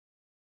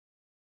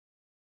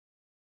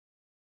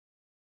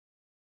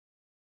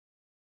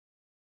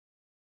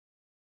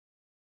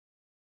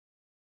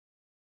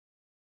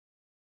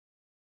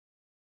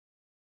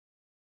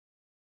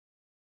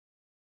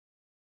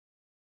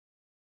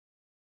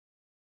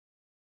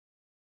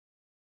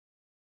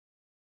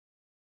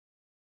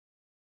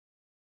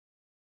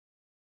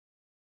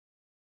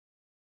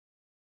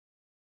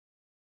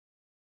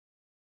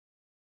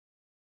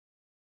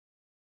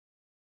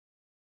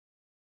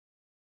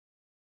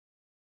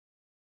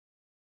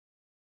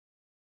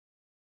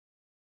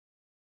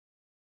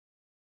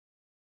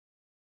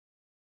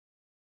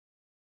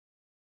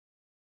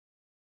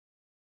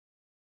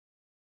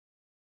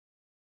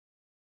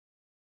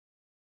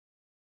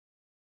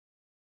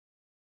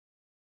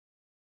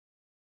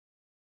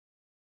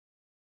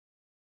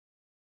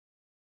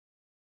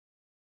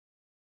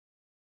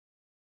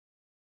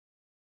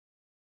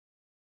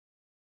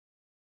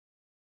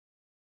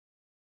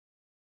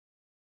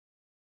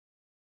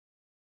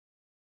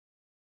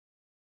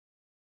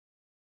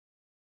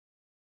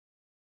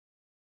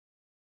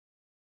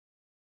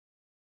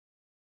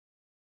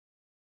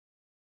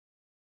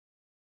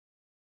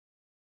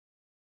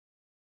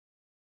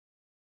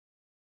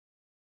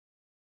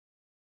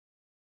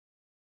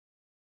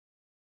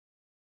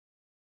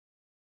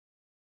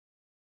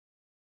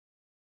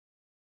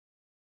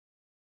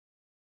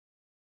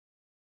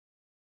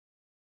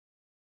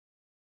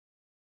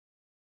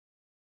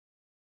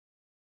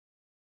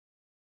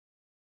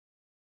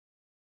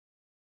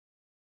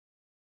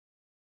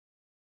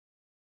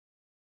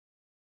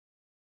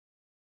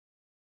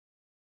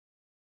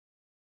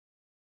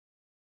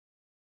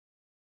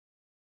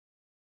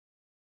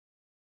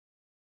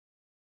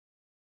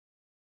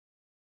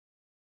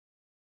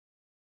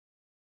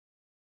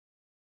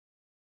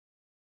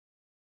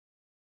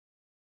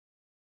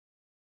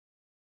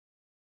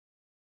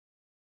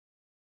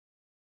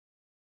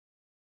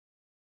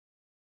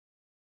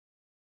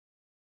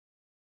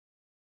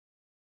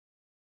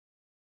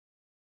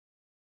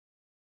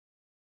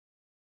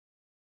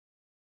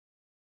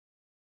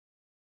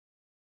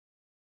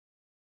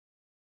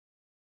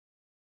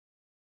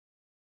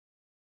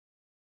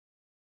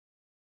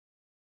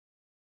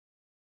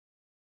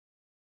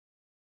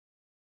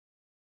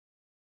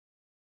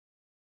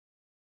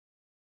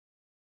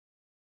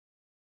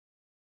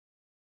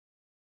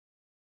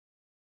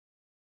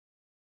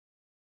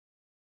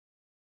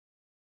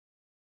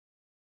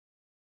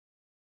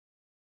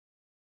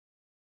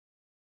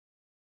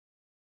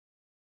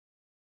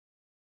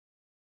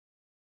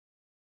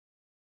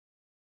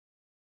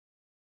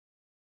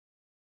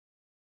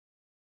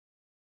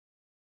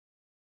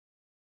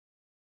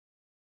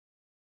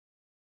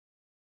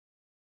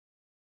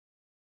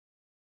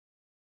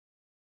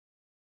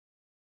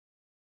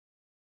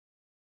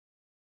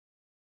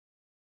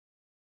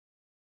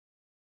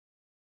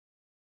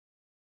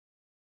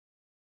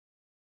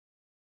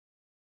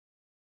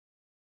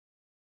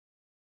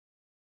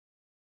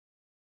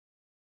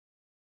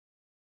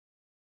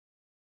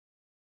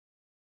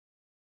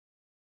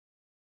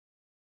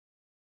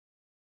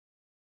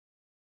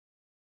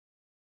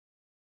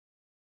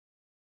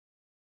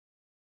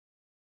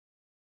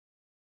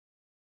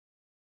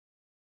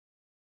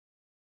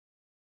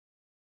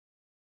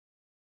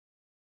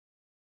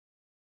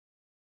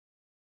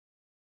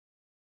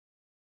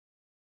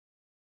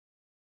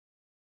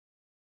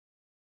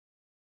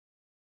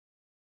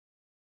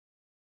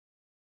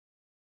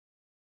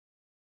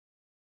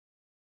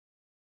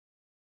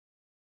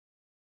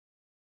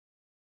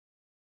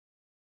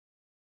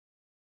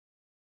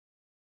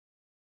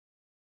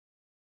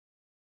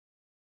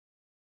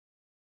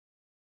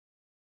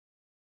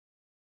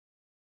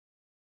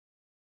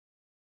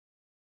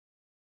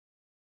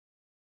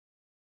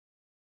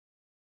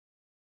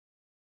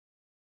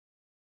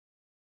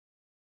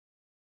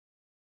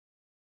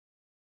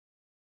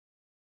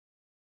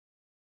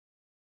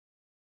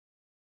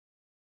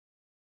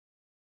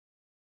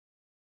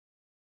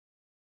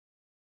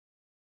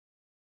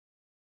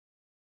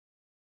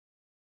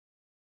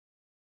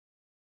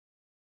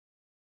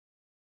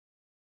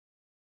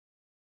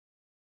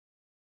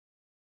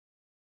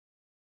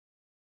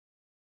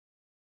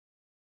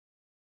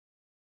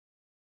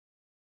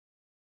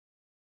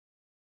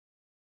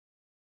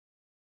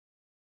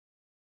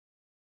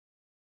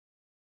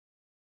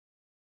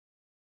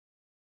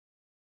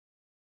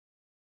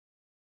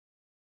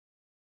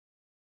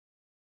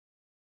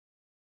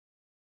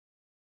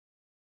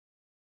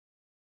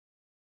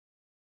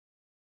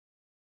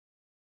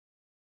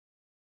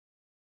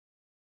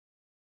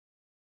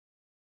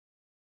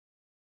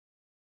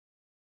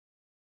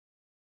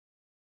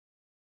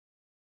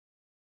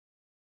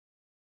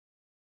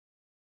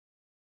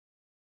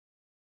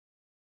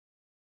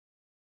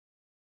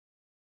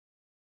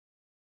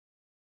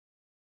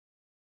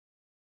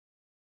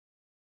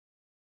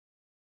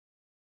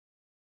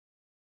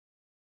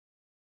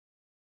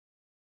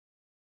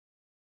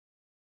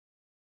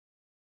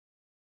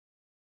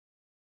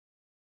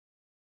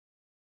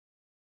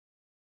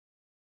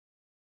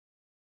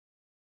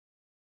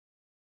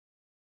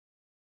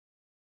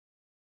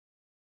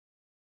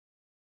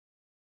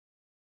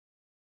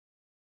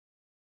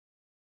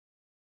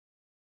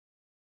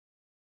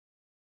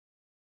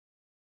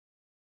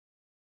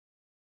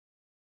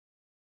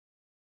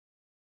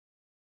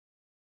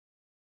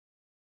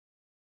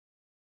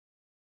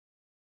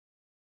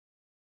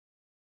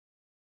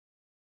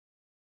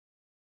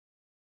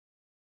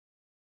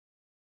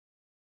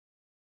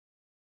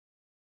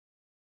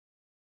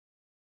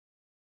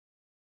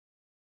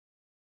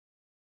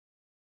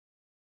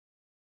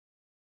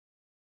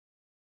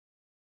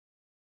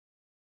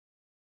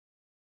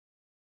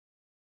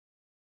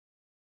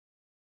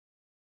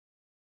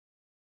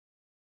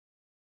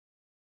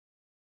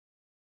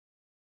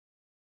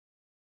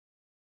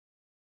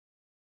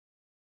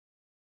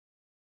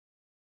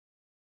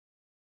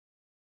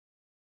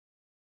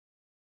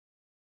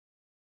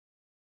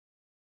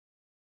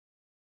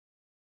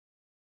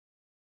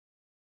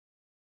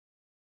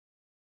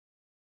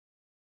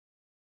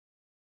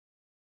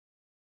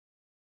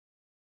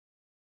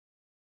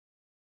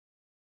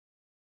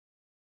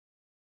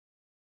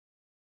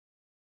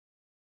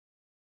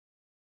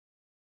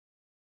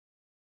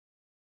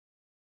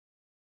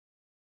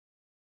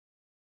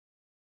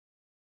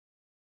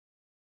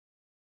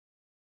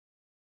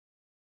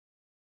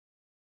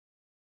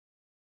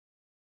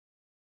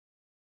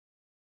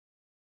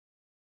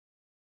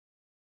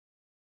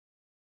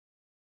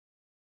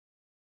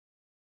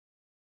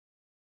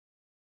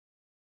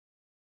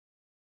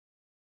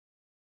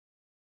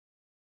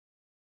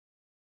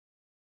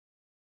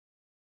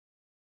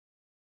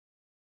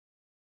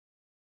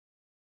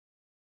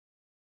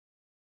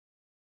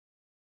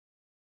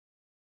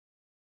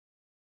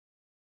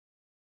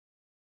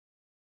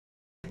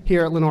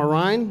here at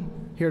Lenoir-Rhyne,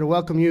 here to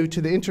welcome you to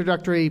the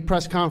introductory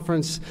press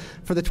conference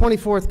for the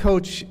 24th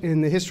coach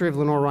in the history of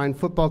Lenoir-Rhyne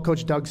football,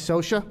 Coach Doug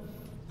Socha.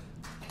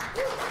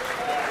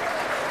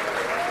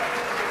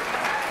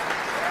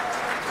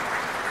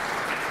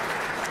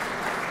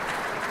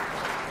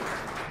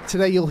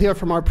 Today you'll hear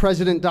from our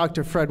president,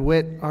 Dr. Fred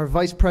Witt, our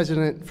vice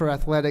president for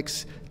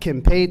athletics,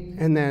 Kim Pate,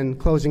 and then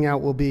closing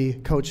out will be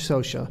Coach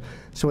Socha.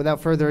 So without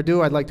further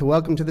ado, I'd like to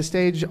welcome to the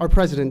stage our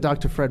president,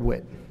 Dr. Fred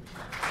Witt.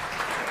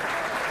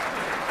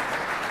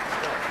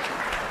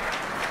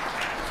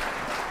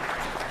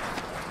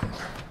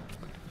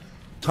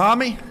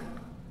 Tommy?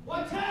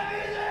 What time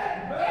is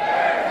it?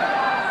 Bear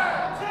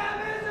time! What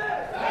time is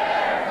it?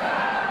 Bear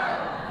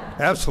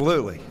time!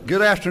 Absolutely.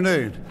 Good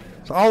afternoon.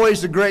 It's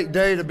always a great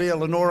day to be a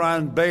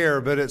Lenoir-Rhyne Bear,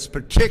 but it's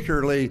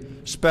particularly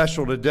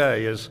special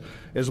today as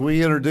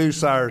we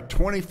introduce our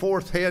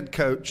 24th head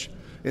coach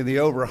in the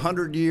over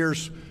 100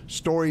 years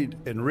storied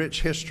and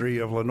rich history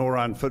of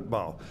Lenoir-Rhyne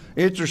football.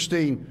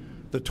 Interesting,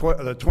 the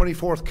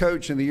 24th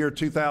coach in the year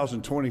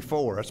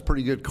 2024. That's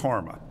pretty good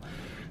karma.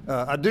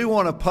 I do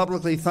want to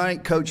publicly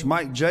thank Coach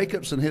Mike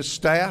Jacobs and his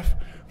staff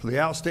for the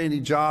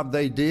outstanding job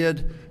they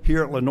did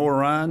here at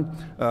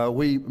Lenoir-Rhyne.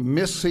 We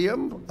miss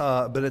him,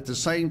 but at the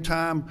same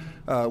time,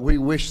 we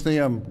wish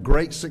them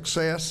great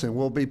success, and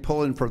we'll be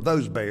pulling for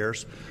those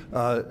Bears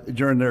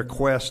during their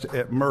quest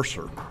at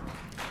Mercer.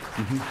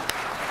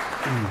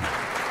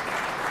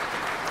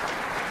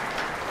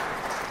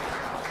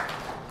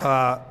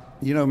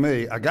 You know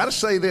me, I got to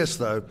say this,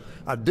 though.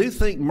 I do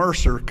think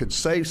Mercer could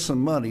save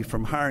some money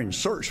from hiring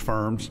search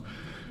firms,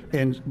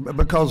 and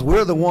because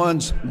we're the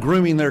ones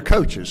grooming their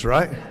coaches,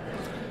 right?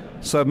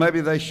 So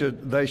maybe they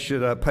should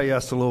pay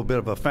us a little bit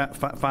of a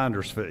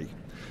finder's fee.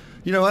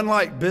 You know,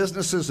 unlike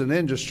businesses and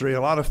industry,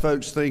 a lot of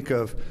folks think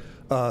of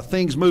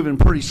things moving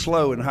pretty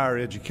slow in higher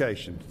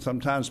education.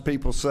 Sometimes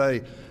people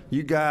say,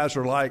 you guys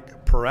are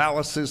like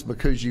paralysis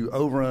because you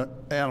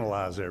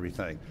overanalyze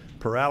everything.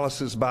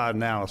 Paralysis by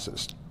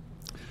analysis.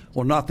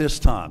 Well, not this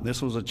time.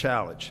 This was a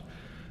challenge.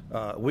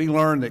 We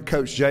learned that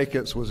Coach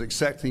Jacobs was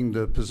accepting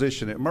the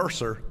position at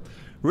Mercer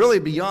really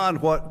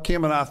beyond what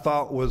Kim and I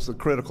thought was the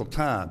critical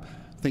time.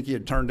 I think he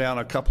had turned down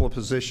a couple of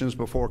positions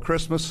before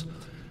Christmas,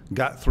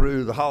 got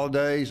through the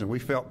holidays, and we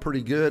felt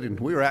pretty good. And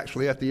we were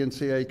actually at the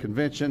NCAA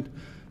convention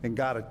and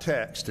got a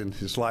text, and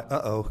it's like,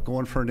 uh-oh,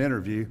 going for an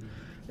interview.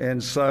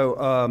 And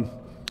so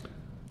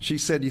she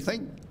said, do you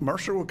think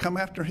Mercer will come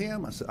after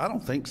him? I said, I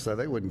don't think so.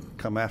 They wouldn't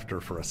come after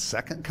for a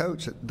second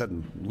coach. It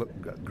doesn't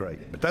look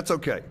great, but that's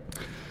okay.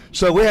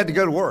 So we had to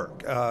go to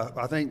work.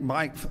 I think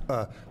Mike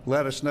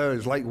let us know it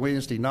was late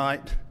Wednesday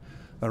night,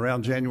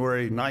 around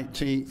January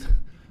 19th.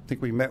 I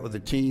think we met with the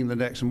team the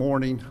next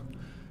morning,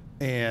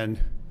 and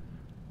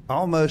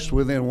almost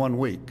within 1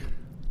 week,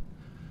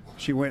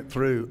 she went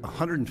through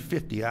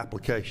 150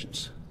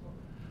 applications,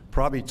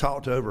 probably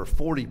talked to over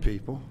 40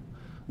 people,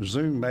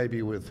 Zoom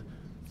maybe with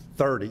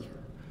 30,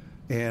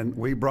 and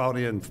we brought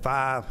in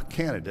 5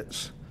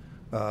 candidates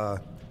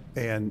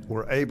and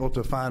were able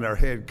to find our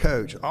head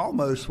coach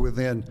almost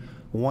within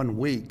 1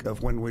 week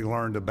of when we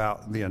learned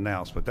about the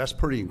announcement. That's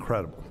pretty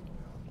incredible.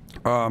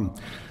 And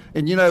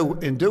you know,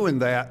 in doing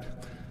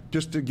that,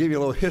 just to give you a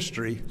little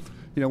history,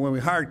 you know, when we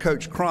hired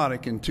Coach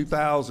Cronick in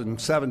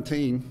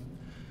 2017,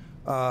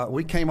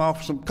 we came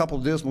off a couple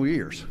of dismal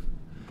years.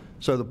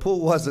 So the pool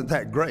wasn't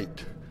that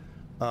great.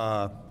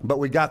 But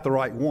we got the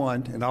right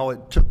one, and all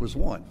it took was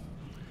one.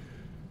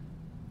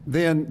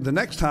 Then the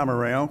next time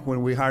around,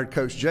 when we hired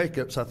Coach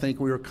Jacobs, I think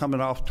we were coming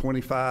off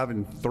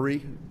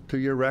 25-3,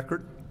 2-year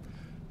record,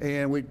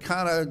 and we'd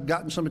kind of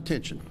gotten some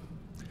attention.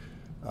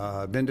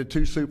 Been to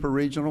 2 super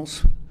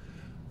regionals,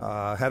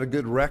 had a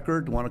good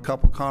record, won a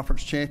couple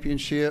conference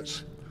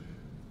championships.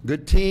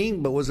 Good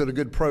team, but was it a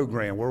good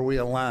program? Were we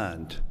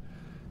aligned?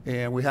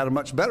 And we had a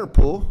much better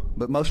pool,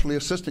 but mostly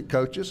assistant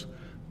coaches.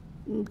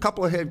 A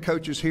couple of head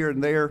coaches here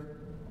and there,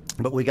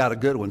 but we got a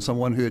good one,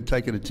 someone who had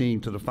taken a team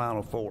to the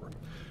Final Four.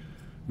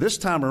 This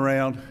time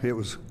around, it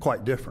was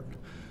quite different,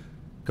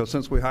 because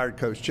since we hired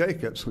Coach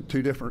Jacobs, with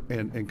 2 different,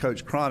 and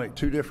Coach Cronick,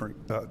 2 different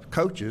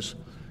coaches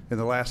in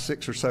the last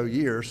 6 or so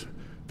years,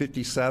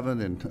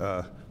 57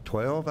 and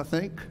 12, I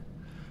think.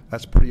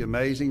 That's pretty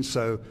amazing.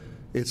 So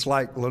it's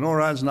like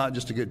Lenoir-Rhyne's not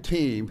just a good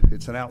team,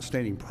 it's an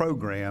outstanding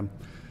program,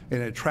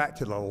 and it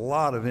attracted a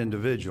lot of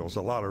individuals,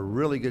 a lot of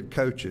really good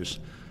coaches.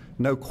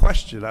 No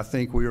question, I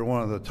think we were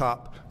one of the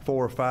top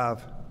 4 or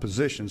 5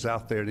 positions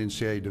out there in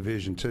NCAA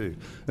Division II. And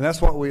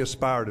that's what we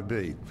aspire to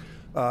be.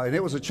 And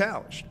it was a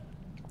challenge.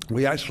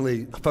 We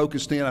actually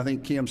focused in, I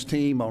think, Kim's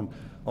team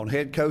on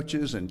head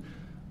coaches, and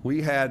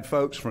we had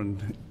folks from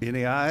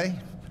NAIA,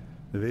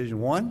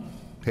 Division I,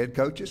 head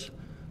coaches,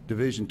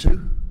 Division II,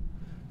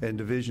 and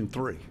Division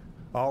III,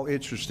 all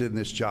interested in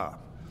this job.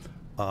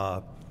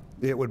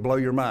 It would blow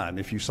your mind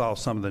if you saw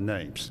some of the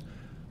names.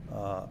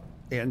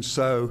 And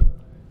so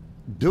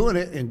doing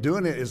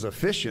it as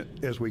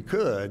efficient as we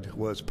could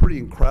was pretty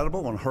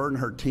incredible on her and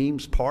her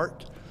team's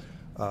part.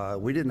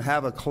 We didn't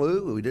have a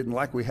clue. We didn't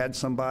like we had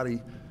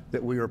somebody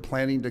that we were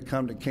planning to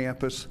come to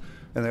campus.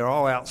 and they're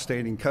all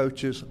outstanding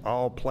coaches,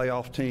 all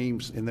playoff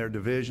teams in their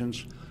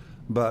divisions,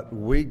 but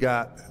we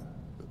got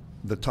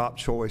the top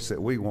choice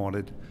that we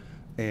wanted,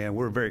 and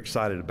we're very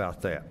excited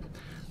about that.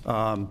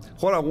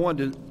 What I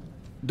wanted to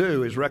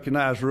do is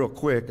recognize real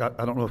quick,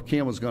 I don't know if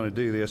Kim was going to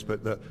do this,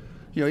 but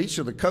each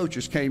of the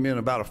coaches came in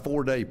about a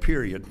 4-day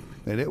period,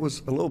 and it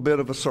was a little bit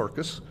of a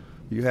circus.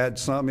 You had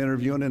some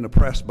interviewing in the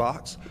press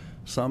box,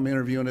 some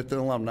interviewing at the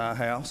alumni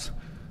house,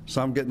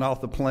 some getting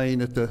off the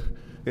plane at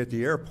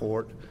the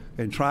airport,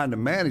 and trying to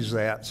manage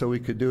that so we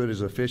could do it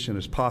as efficient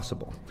as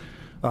possible.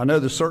 I know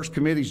the search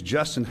committees,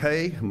 Justin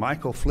Hay,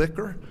 Michael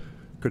Flicker,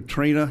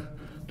 Katrina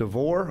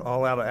DeVore,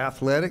 all out of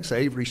athletics,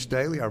 Avery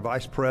Staley, our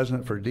vice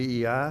president for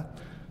DEI,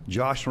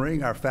 Josh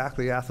Ring, our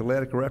faculty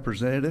athletic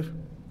representative,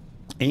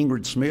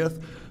 Ingrid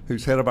Smith,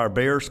 who's head of our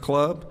Bears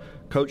Club,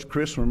 Coach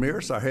Chris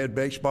Ramirez, our head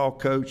baseball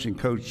coach, and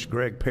Coach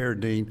Greg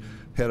Paradine,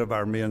 head of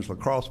our men's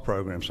lacrosse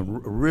program.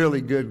 Some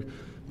really good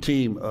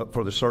team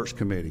for the search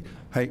committee.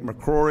 Hank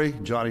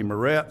McCrory, Johnny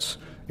Moretz,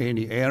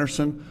 Andy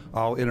Anderson,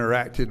 all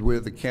interacted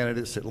with the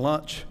candidates at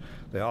lunch.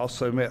 They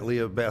also met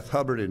Leah Beth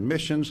Hubbard in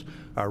missions,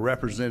 our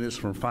representatives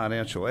from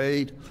financial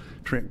aid,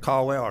 Trent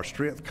Caldwell, our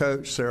strength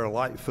coach, Sarah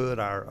Lightfoot,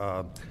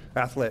 our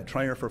athletic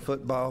trainer for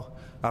football.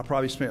 I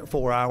probably spent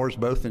 4 hours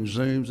both in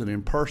Zooms and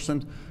in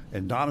person,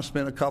 and Donna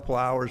spent a couple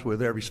hours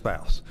with every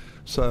spouse.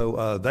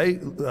 So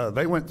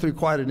they went through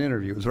quite an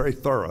interview. It was very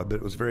thorough, but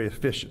it was very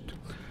efficient.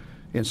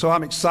 And so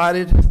I'm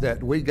excited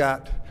that we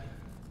got,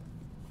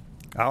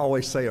 I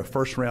always say, a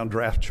first-round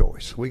draft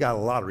choice. We got a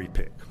lottery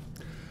pick.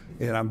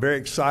 And I'm very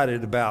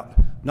excited about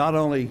not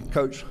only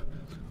Coach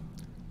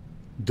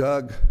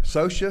Doug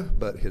Socha,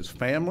 but his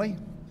family,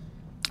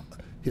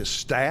 his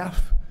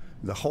staff,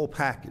 the whole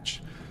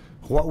package.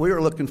 What we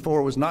were looking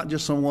for was not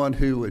just someone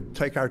who would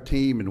take our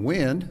team and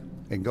win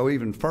and go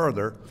even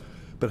further,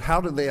 but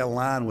how do they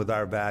align with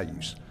our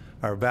values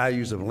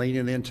of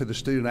leaning into the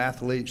student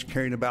athletes,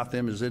 caring about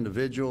them as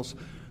individuals,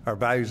 our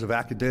values of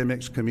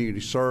academics, community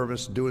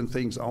service, doing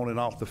things on and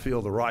off the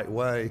field the right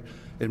way,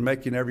 and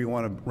making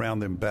everyone around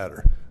them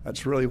better.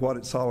 That's really what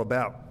it's all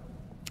about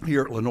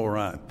here at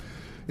Lenoir-Rhyne.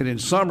 And in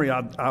summary,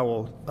 I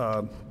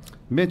will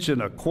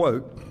mention a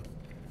quote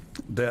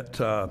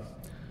that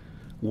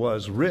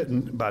was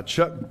written by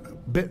Chuck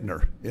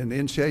Bittner in the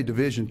NCAA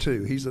Division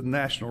II. He's a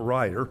national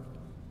writer.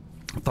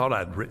 I thought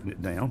I'd written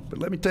it down, but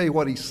let me tell you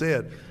what he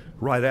said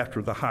right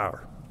after the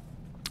hire.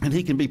 And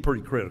he can be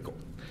pretty critical.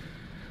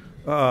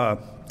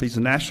 He's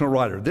a national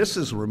writer. This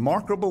is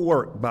remarkable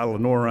work by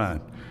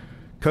Lenoir-Rhyne.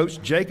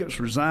 Coach Jacobs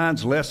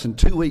resigns less than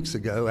 2 weeks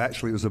ago.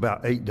 Actually, it was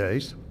about 8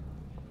 days.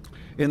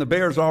 And the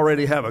Bears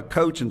already have a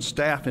coach and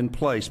staff in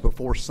place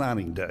before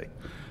signing day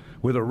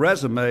with a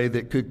resume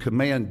that could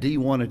command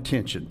D1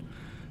 attention.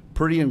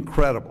 Pretty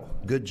incredible.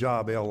 Good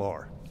job,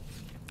 LR.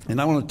 And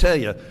I want to tell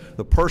you,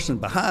 the person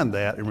behind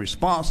that and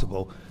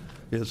responsible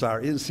is our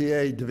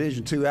NCAA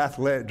Division II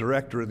Athletic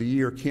Director of the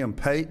Year, Kim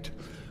Pate.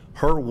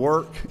 Her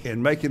work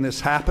in making this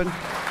happen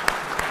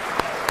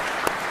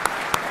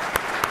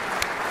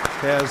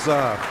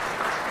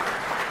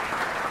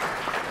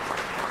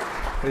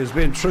has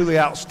been truly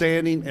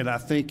outstanding, and I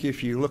think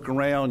if you look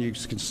around, you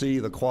can see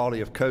the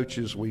quality of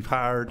coaches we've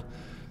hired,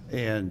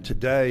 and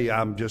today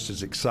I'm just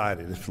as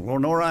excited. If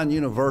Lenoir-Rhyne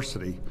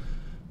University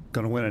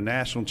going to win a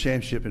national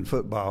championship in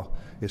football,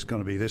 it's going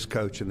to be this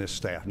coach and this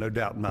staff, no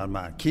doubt in my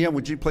mind. Kim,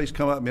 would you please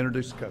come up and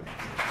introduce the coach?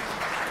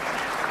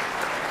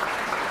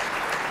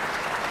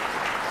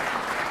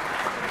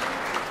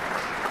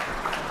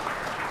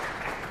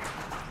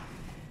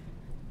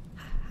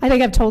 I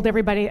think I've told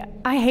everybody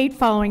I hate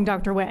following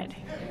Dr. Witt.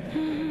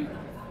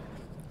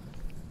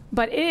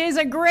 But it is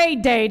a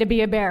great day to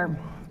be a Bear.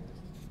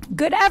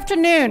 Good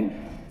afternoon.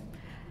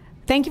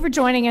 Thank you for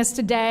joining us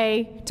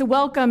today to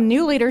welcome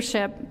new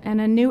leadership and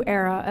a new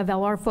era of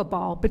LR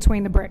football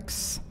between the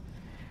bricks.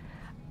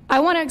 I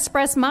want to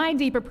express my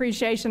deep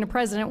appreciation to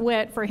President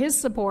Witt for his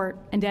support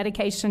and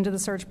dedication to the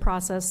search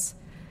process,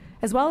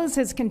 as well as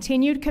his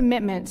continued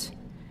commitment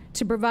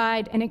to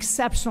provide an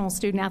exceptional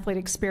student-athlete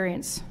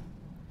experience.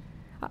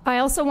 I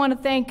also want to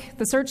thank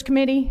the search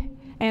committee,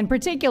 and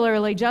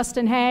particularly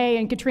Justin Hay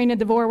and Katrina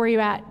DeVore. Where are you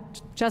at?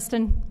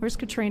 Justin, where's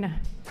Katrina?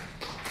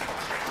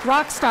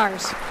 Rock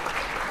stars.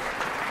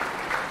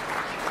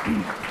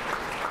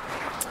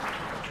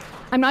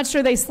 I'm not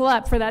sure they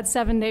slept for that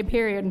 7-day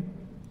period.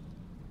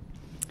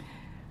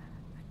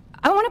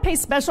 I want to pay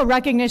special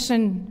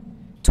recognition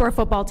to our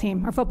football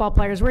team, our football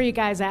players. Where are you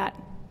guys at?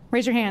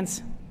 Raise your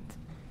hands.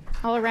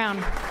 All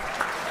around.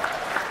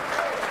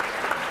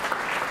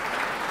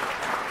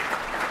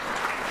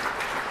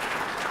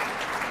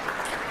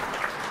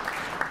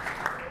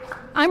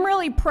 I'm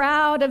really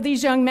proud of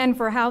these young men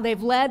for how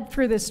they've led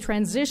through this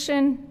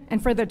transition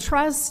and for the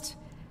trust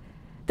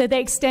that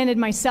they extended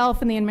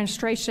myself and the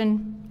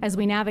administration as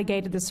we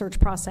navigated the search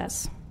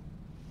process.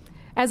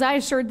 As I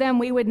assured them,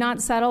 we would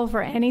not settle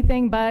for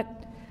anything but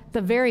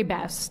the very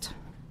best.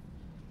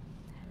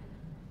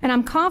 And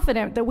I'm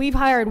confident that we've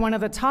hired one of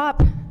the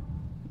top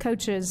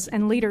coaches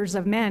and leaders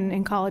of men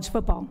in college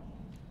football.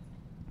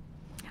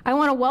 I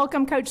want to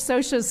welcome Coach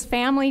Socha's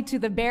family to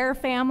the Bear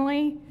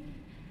family.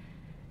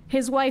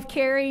 His wife,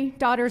 Carrie,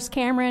 daughters,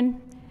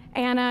 Cameron,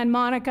 Anna, and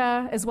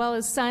Monica, as well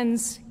as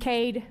sons,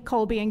 Cade,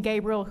 Colby, and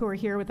Gabriel, who are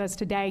here with us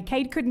today.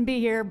 Cade couldn't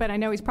be here, but I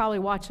know he's probably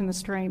watching the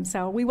stream.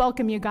 So we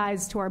welcome you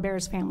guys to our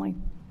Bears family.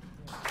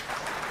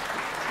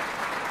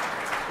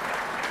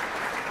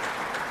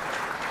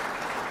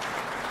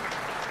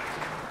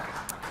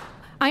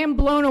 I am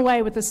blown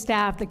away with the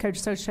staff that Coach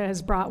Socha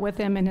has brought with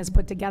him and has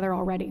put together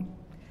already.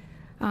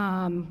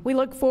 We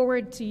look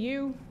forward to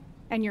you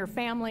and your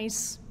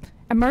families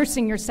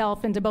immersing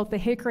yourself into both the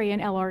Hickory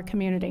and LR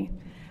community.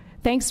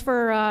 Thanks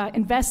for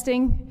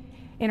investing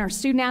in our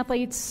student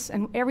athletes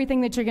and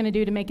everything that you're going to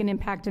do to make an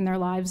impact in their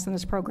lives in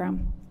this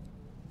program.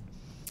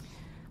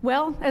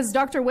 Well, as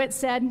Dr. Witt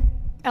said,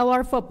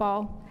 LR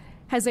football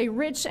has a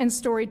rich and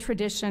storied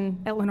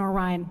tradition at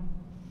Lenoir-Rhyne,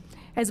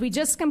 as we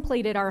just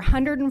completed our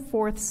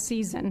 104th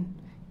season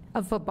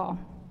of football.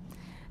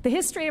 The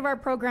history of our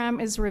program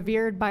is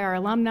revered by our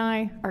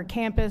alumni, our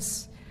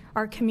campus,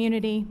 our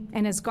community,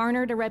 and has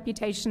garnered a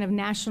reputation of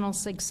national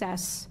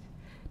success,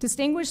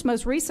 distinguished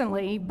most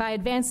recently by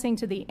advancing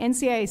to the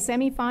NCAA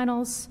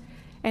semifinals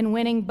and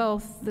winning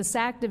both the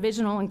SAC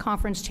divisional and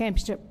conference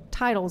championship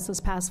titles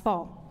this past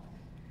fall.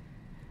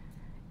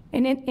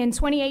 In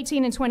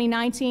 2018 and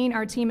 2019,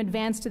 our team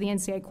advanced to the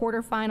NCAA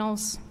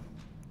quarterfinals,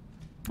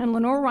 and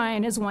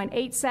Lenoir-Rhyne has won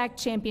 8 SAC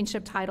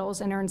championship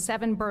titles and earned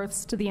 7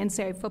 berths to the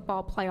NCAA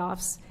football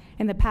playoffs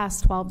in the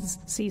past 12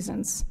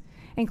 seasons,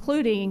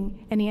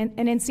 including an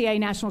NCAA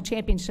national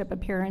championship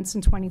appearance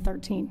in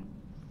 2013.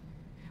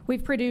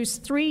 We've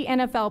produced 3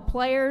 NFL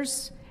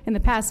players in the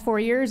past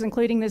 4 years,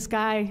 including this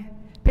guy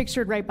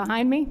pictured right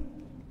behind me.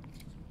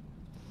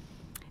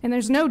 And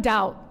there's no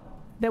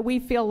doubt that we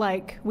feel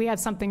like we have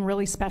something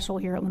really special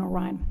here at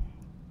Lenoir-Rhyne.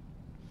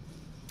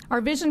 Our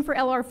vision for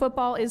LR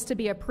football is to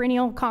be a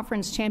perennial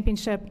conference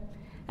championship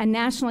and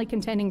nationally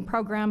contending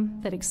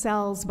program that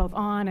excels both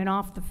on and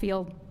off the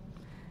field.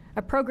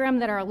 A program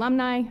that our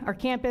alumni, our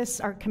campus,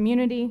 our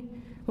community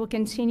will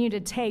continue to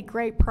take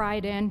great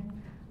pride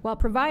in while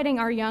providing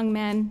our young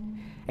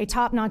men a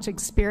top-notch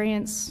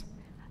experience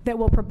that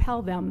will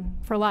propel them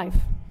for life.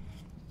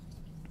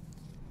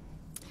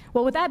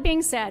 Well, with that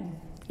being said,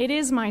 it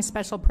is my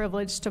special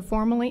privilege to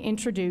formally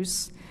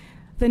introduce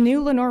the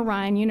new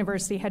Lenoir-Rhyne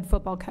University head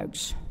football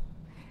coach.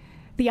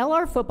 The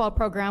LR football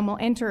program will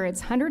enter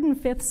its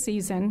 105th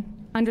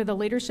season under the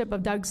leadership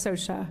of Doug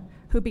Socha,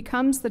 who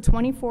becomes the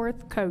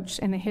 24th coach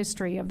in the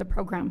history of the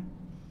program.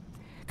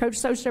 Coach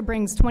Socha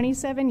brings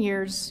 27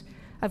 years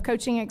of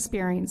coaching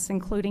experience,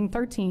 including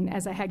 13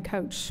 as a head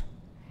coach.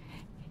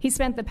 He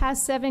spent the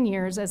past 7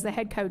 years as the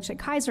head coach at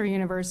Kaiser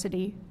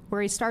University,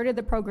 where he started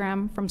the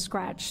program from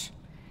scratch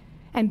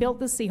and built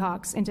the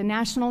Seahawks into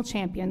national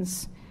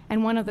champions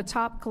and one of the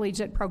top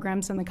collegiate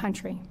programs in the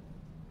country.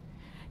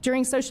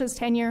 During Socha's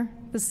tenure,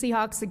 the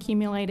Seahawks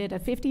accumulated a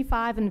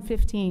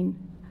 55-15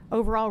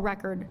 overall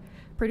record,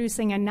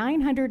 producing a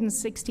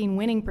 916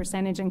 winning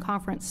percentage in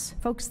conference.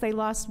 Folks, they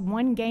lost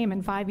 1 game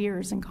in 5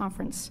 years in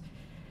conference.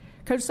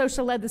 Coach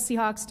Socha led the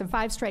Seahawks to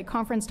 5 straight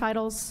conference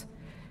titles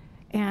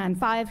and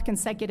 5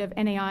 consecutive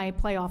NAIA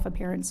playoff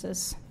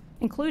appearances,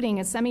 including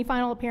a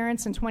semifinal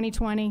appearance in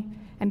 2020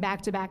 and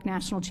back-to-back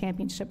national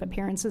championship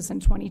appearances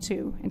in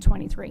 22 and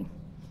 23.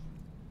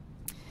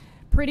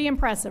 Pretty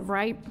impressive,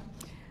 right?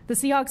 The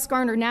Seahawks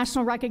garnered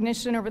national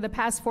recognition over the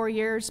past 4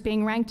 years,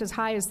 being ranked as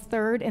high as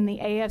 3rd in the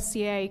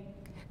AFCA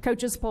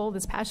coaches poll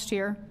this past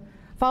year.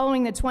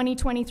 Following the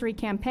 2023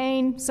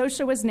 campaign,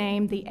 Socha was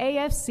named the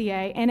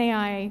AFCA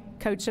NAIA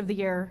Coach of the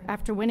Year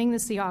after winning the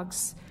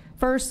Seahawks'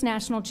 first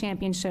national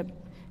championship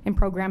in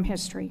program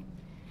history.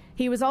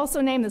 He was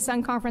also named the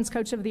Sun Conference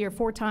Coach of the Year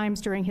 4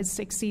 times during his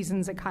 6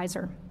 seasons at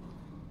Kaiser.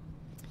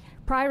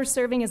 Prior to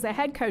serving as the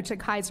head coach at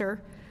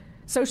Kaiser,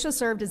 Socha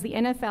served as the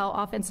NFL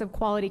Offensive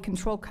Quality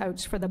Control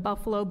Coach for the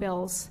Buffalo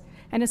Bills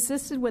and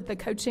assisted with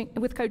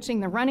coaching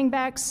the running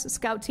backs,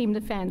 scout team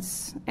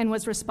defense, and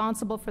was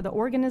responsible for the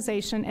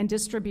organization and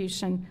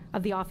distribution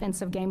of the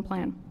offensive game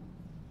plan.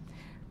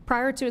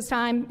 Prior to his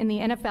time in the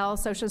NFL,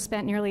 Socha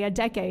spent nearly a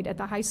decade at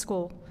the high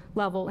school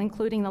level,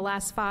 including the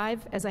last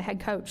 5 as a head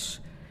coach,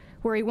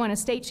 where he won a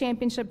state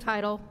championship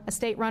title, a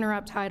state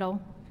runner-up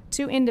title,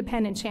 2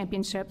 independent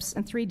championships,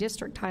 and 3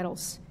 district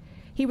titles.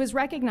 He was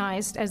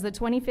recognized as the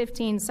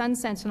 2015 Sun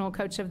Sentinel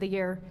Coach of the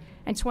Year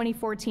and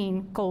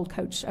 2014 Gold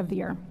Coach of the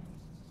Year.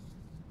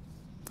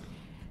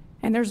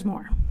 And there's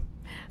more.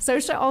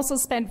 Socha also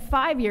spent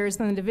 5 years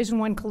in the Division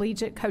I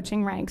collegiate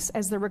coaching ranks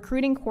as the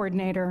recruiting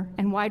coordinator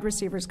and wide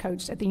receivers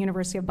coach at the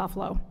University of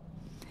Buffalo.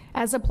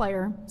 As a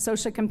player,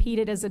 Socha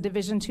competed as a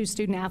Division II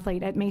student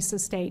athlete at Mesa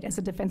State as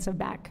a defensive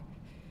back.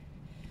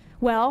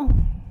 Well,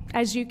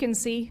 as you can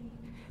see,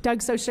 Doug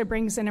Socha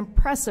brings an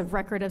impressive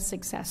record of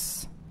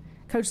success.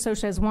 Coach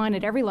Socha has won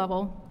at every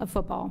level of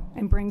football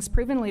and brings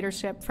proven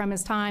leadership from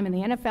his time in the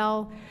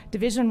NFL,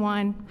 Division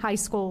I, high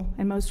school,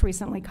 and most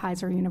recently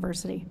Kaiser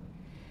University.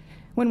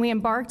 When we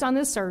embarked on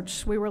this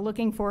search, we were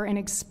looking for an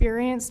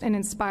experienced and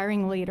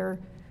inspiring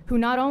leader who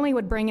not only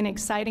would bring an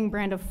exciting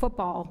brand of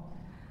football,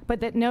 but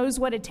that knows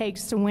what it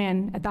takes to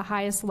win at the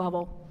highest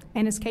level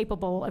and is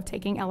capable of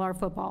taking LR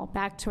football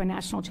back to a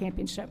national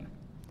championship.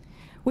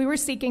 We were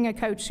seeking a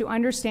coach who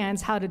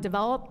understands how to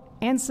develop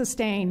and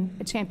sustain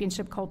a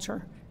championship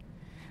culture,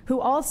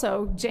 who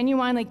also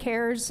genuinely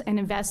cares and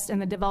invests in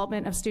the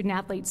development of student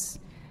athletes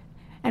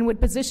and would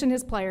position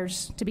his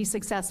players to be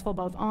successful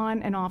both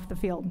on and off the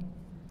field.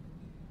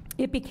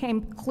 It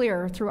became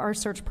clear through our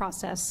search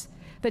process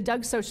that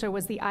Doug Socha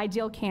was the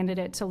ideal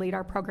candidate to lead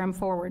our program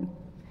forward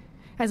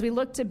as we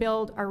look to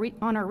build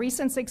on our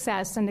recent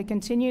success and to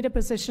continue to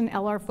position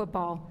LR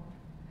football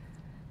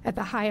at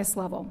the highest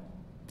level.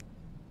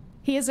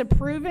 He is a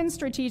proven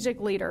strategic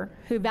leader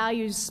who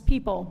values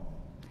people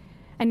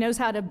and knows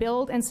how to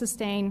build and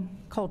sustain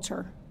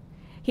culture.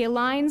 He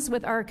aligns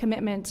with our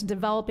commitment to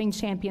developing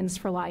champions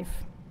for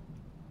life.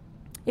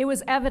 It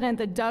was evident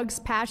that Doug's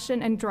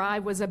passion and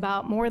drive was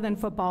about more than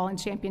football and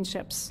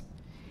championships.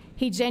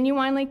 He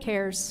genuinely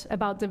cares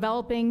about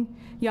developing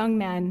young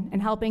men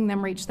and helping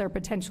them reach their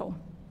potential.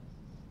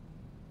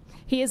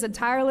 He is a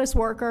tireless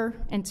worker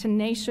and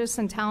tenacious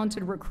and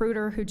talented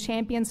recruiter who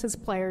champions his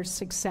players'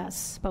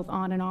 success, both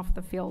on and off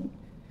the field.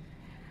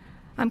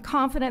 I'm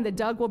confident that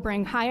Doug will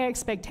bring high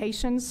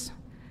expectations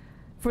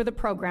for the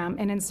program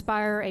and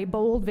inspire a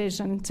bold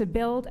vision to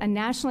build a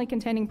nationally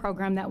contending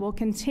program that will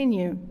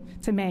continue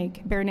to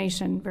make Bear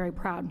Nation very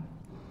proud.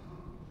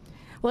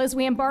 Well, as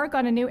we embark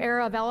on a new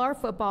era of LR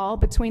football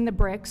between the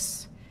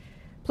bricks,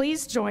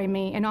 please join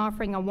me in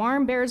offering a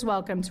warm Bears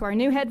welcome to our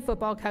new head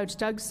football coach,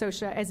 Doug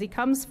Socha, as he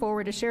comes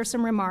forward to share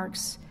some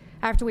remarks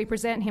after we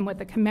present him with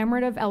the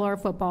commemorative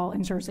LR football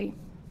in jersey.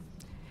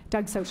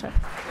 Doug Socha.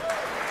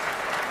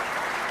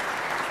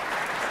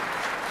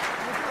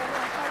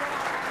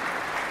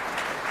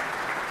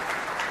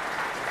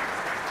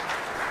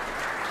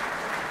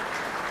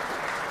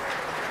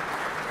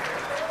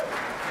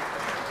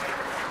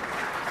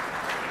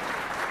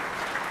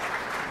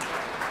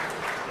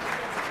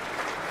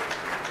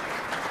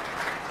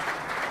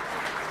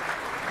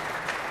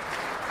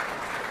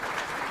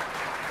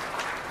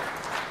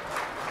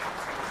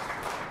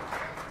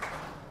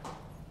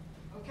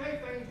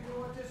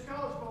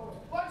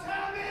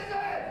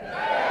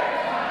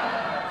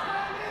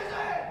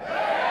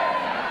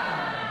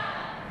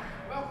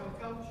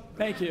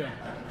 Thank you.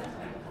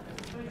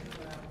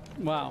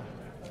 Wow.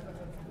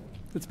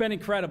 It's been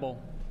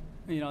incredible.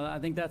 You know, I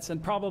think that's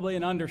probably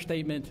an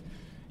understatement.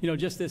 You know,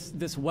 just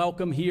this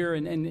welcome here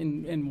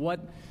and what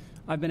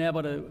I've been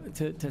able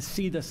to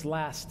see this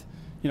last,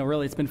 you know,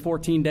 really it's been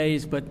 14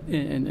 days, but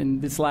in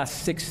this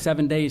last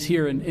 6-7 days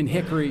here in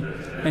Hickory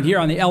and here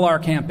on the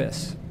LR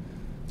campus.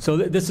 So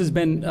this has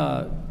been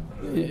a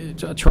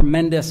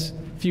tremendous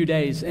few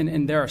days,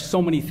 and there are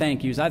so many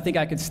thank yous. I think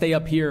I could stay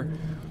up here,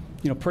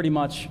 you know, pretty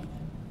much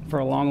for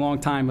a long, long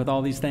time with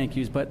all these thank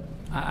yous, but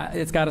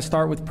it's got to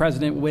start with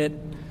President Witt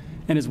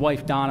and his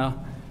wife,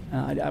 Donna.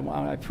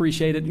 I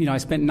appreciate it. You know, I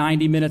spent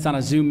 90 minutes on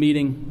a Zoom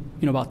meeting,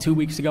 you know, about 2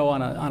 weeks ago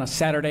on a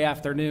Saturday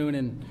afternoon,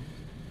 and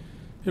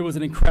it was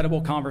an incredible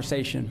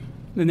conversation.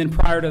 And then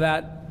prior to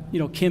that, you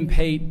know, Kim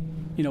Pate,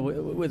 you know,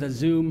 with a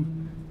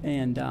Zoom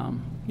and,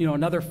 you know,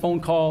 another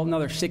phone call,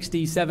 another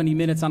 60, 70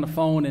 minutes on the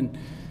phone, and,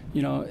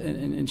 you know,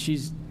 and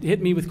she's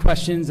hit me with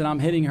questions, and I'm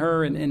hitting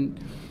her, and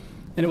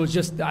it was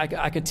just,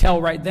 I could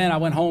tell right then. I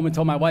went home and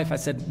told my wife, I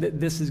said,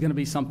 this is going to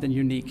be something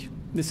unique.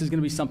 This is going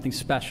to be something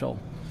special.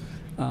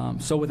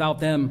 So without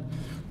them,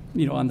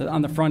 you know,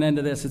 on the front end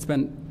of this, it's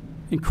been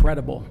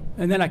incredible.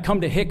 And then I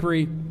come to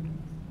Hickory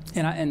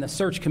and the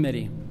search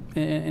committee.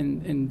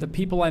 And the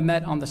people I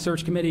met on the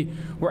search committee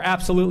were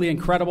absolutely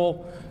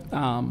incredible.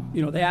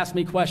 You know, they asked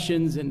me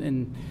questions,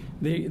 and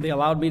they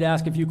allowed me to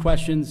ask a few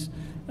questions.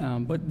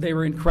 But they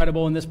were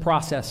incredible in this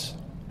process.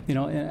 You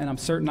know, and I'm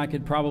certain I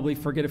could probably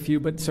forget a few,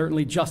 but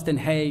certainly Justin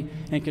Hay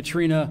and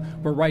Katrina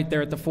were right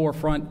there at the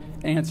forefront,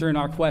 answering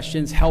our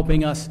questions,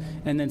 helping us,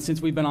 and then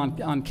since we've been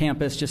on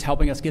campus, just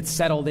helping us get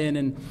settled in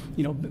and,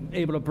 you know,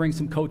 able to bring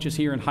some coaches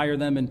here and hire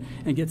them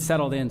and get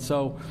settled in.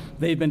 So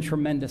they've been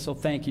tremendous, so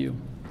thank you.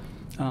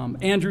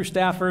 Andrew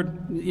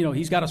Stafford, you know,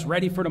 he's got us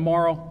ready for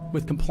tomorrow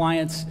with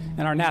compliance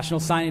and our National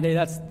Signing Day.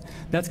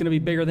 That's going to be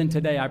bigger than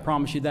today, I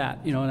promise you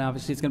that. You know, and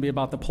obviously it's going to be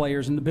about the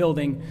players in the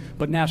building,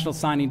 but National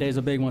Signing Day is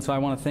a big one, so I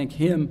want to thank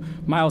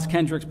him. Miles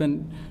Kendrick's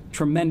been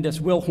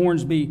tremendous. Will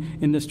Hornsby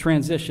in this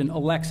transition.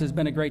 Alexa's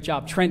been a great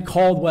job. Trent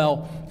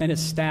Caldwell and his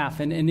staff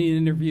and in the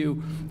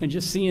interview, and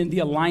just seeing the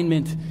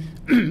alignment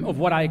of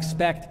what I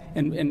expect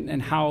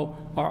and how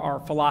our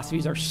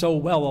philosophies are so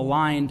well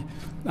aligned.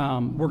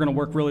 We're going to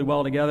work really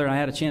well together. And I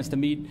had a chance to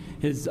meet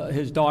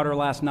his daughter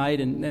last night,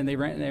 and they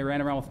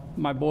ran around with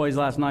my boys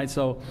last night,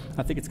 so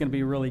I think it's going to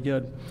be really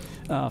good.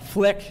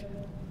 Flick,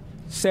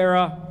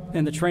 Sarah,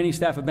 and the training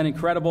staff have been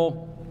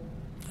incredible.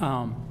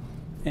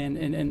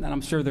 And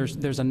I'm sure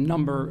there's a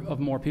number of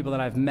more people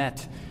that I've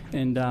met.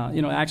 And,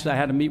 you know, actually I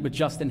had to meet with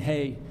Justin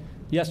Hay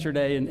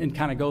yesterday and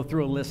kind of go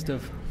through a list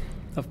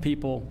of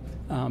people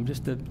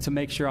just to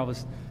make sure I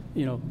was,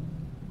 you know,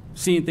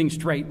 seeing things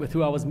straight with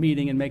who I was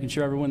meeting and making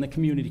sure everyone in the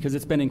community, because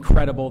it's been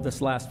incredible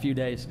this last few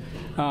days.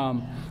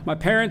 My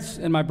parents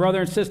and my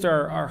brother and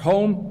sister are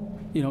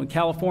home, in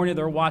California.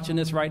 They're watching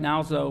this right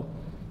now, so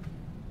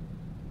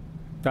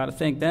got to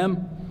thank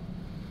them.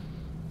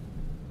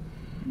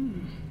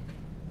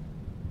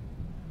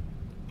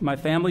 My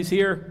family's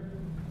here,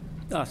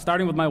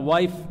 starting with my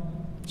wife.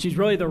 She's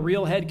really the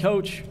real head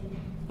coach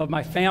of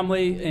my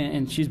family,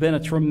 and she's been a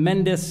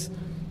tremendous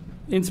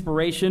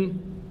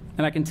inspiration.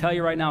 And I can tell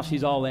you right now,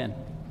 she's all in.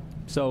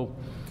 So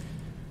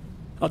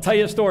I'll tell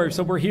you a story.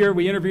 So we're here.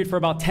 We interviewed for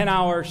about 10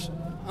 hours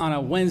on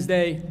a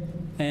Wednesday,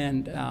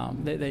 and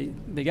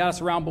they got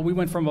us around, but we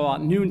went from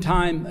about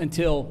noontime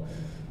until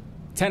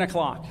 10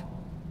 o'clock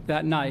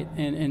that night.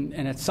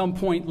 And at some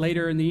point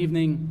later in the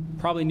evening,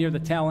 probably near the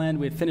tail end,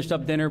 we had finished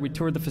up dinner. We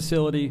toured the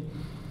facility.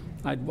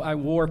 I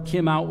wore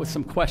Kim out with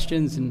some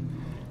questions, and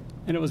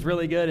it was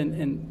really good.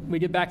 And we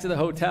get back to the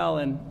hotel,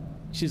 and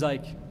she's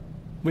like,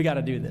 we got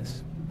to do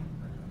this.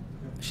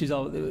 She's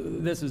all,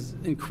 this is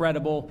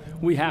incredible.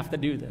 We have to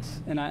do this.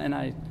 And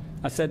I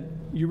said,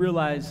 you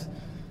realize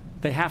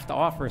they have to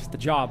offer us the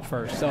job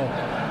first. So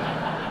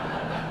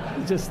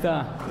just,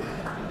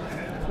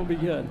 we'll be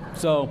good.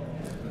 So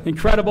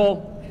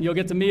incredible. You'll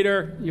get to meet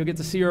her. You'll get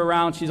to see her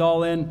around. She's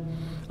all in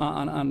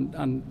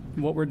on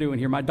what we're doing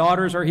here. My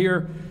daughters are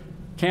here.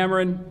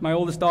 Cameron, my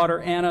oldest daughter,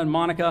 Anna and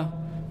Monica.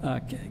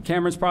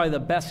 Cameron's probably the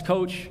best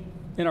coach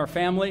in our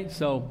family.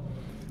 So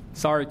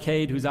sorry,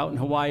 Cade, who's out in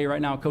Hawaii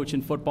right now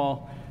coaching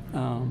football.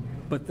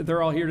 But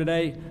they're all here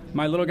today.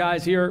 My little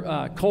guys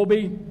here,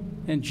 Colby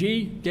and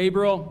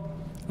Gabriel.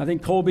 I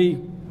think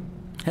Colby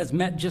has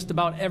met just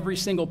about every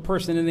single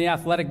person in the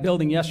athletic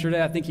building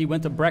yesterday. I think he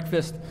went to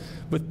breakfast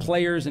with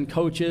players and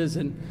coaches,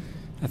 and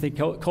I think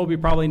Colby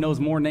probably knows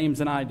more names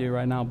than I do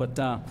right now. But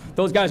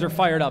those guys are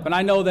fired up. And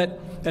I know that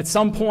at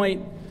some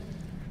point,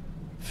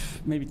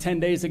 maybe 10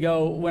 days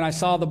ago, when I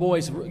saw the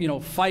boys,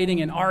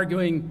 fighting and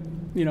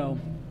arguing,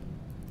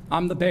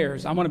 I'm the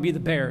Bears. I want to be the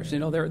Bears.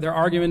 They're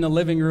arguing in the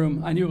living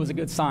room. I knew it was a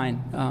good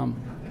sign.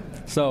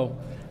 So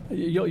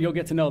you'll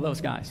get to know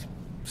those guys.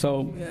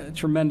 So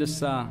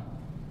tremendously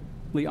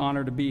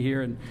honored to be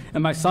here.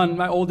 And my son,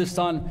 my oldest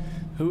son,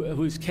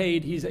 who's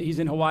Cade, he's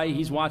in Hawaii.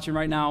 He's watching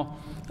right now.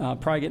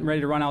 Probably getting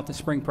ready to run out to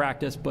spring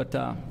practice. But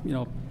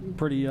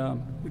pretty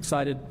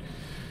excited,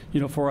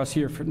 for us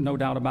here, no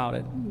doubt about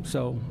it.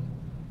 So.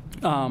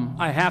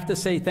 I have to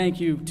say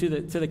thank you to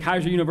the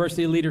Kaiser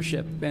University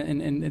leadership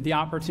and the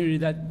opportunity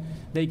that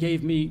they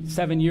gave me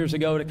 7 years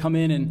ago to come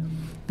in and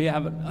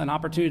have an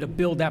opportunity to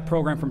build that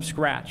program from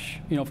scratch.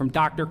 From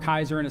Dr.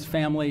 Kaiser and his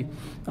family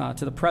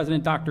to the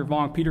president, Dr.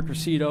 Vaughn, Peter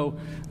Cressito,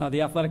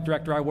 the athletic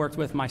director I worked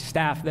with, my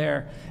staff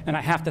there. And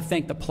I have to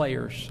thank the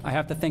players. I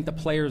have to thank the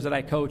players that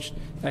I coached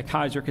at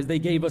Kaiser, because they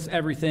gave us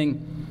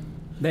everything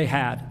they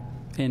had.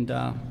 And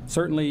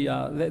certainly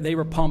they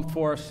were pumped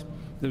for us.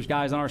 There's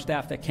guys on our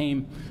staff that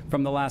came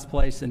from the last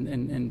place,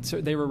 and so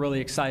they were really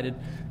excited,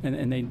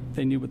 and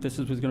they knew what this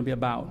was going to be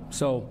about.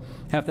 So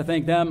have to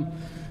thank them.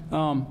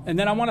 And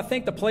then I want to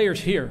thank the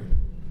players here.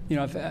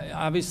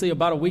 Obviously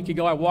about a week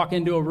ago I walk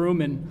into a room,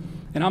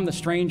 and I'm the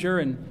stranger,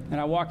 and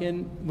I walk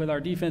in with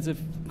our defensive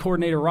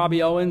coordinator,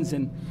 Robbie Owens,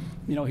 and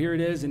here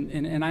it is.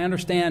 And I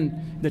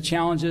understand the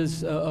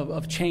challenges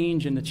of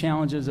change and the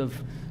challenges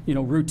of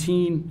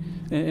routine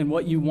and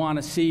what you want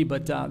to see,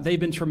 but they've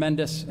been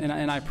tremendous, and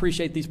I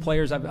appreciate these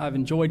players. I've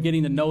enjoyed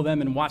getting to know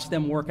them and watch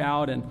them work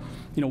out, and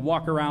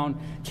walk around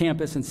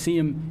campus and see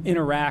them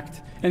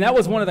interact. And that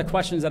was one of the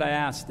questions that I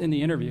asked in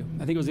the interview. I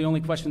think it was the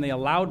only question they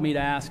allowed me to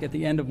ask at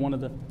the end of one of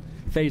the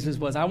phases.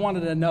 Was I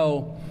wanted to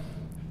know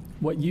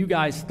what you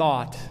guys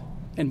thought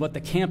and what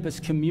the campus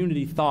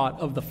community thought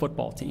of the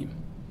football team,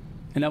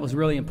 and that was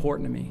really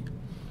important to me.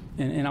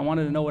 And I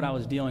wanted to know what I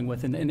was dealing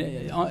with,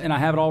 and I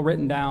have it all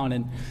written down.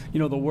 And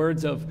the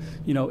words of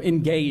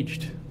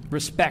engaged,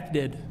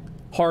 respected,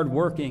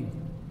 hardworking,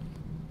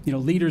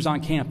 leaders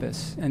on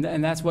campus,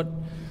 and that's what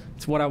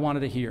I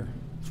wanted to hear.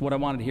 It's what I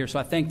wanted to hear. So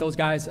I thank those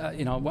guys.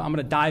 I'm going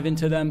to dive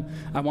into them.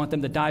 I want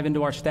them to dive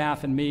into our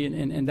staff and me,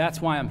 and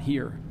that's why I'm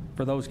here,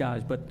 for those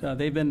guys. But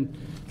they've been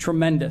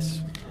tremendous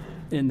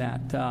in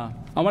that.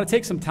 I want to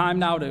take some time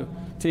now to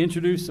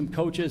introduce some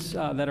coaches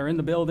that are in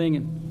the building,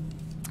 and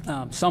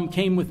some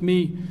came with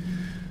me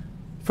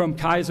from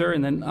Kaiser,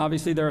 and then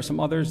obviously there are some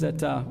others that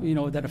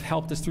that have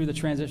helped us through the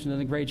transition,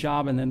 done a great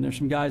job, and then there's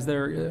some guys that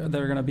are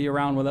going to be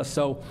around with us.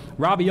 So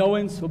Robbie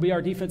Owens will be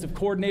our defensive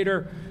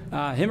coordinator.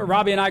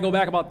 Robbie and I go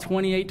back about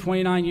 28,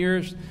 29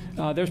 years.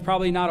 There's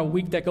probably not a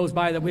week that goes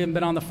by that we haven't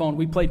been on the phone.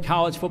 We played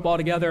college football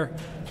together.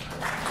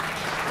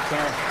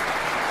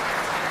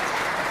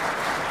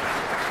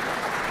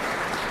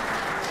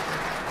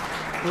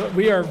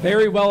 We are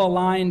very well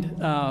aligned.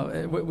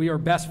 We are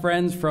best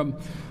friends from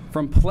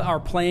our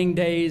playing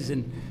days,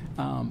 and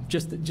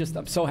just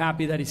I'm so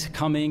happy that he's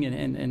coming,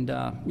 and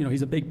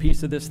he's a big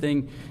piece of this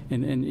thing,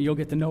 and you'll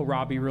get to know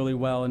Robbie really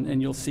well,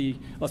 and you'll see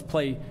us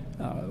play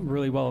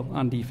really well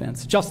on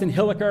defense. Justin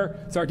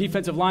Hilliker is our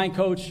defensive line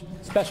coach,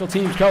 special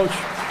teams coach.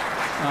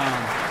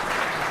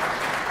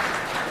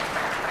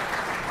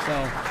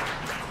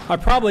 So I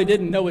probably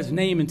didn't know his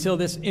name until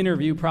this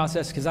interview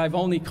process because I've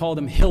only called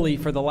him Hilly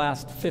for the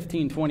last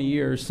 15, 20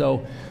 years.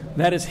 So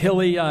that is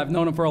Hilly. I've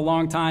known him for a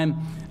long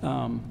time.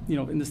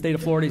 In the state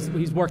of Florida,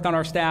 he's worked on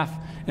our staff,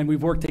 and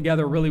we've worked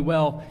together really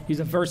well. He's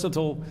a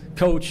versatile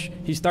coach.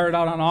 He started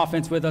out on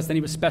offense with us, then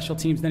he was special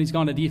teams, then he's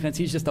gone to defense.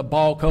 He's just a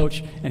ball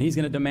coach, and he's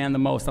going to demand the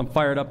most. I'm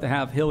fired up to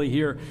have Hilly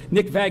here.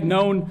 Nick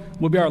Vagnone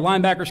will be our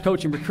linebackers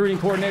coach and recruiting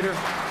coordinator.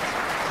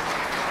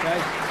 Okay.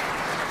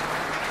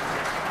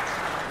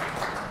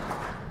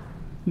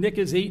 Nick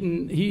has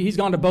eaten, he's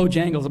gone to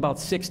Bojangles about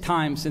 6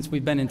 times since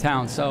we've been in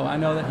town, so I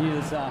know that he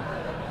is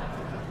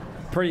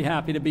pretty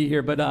happy to be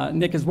here. But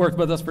Nick has worked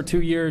with us for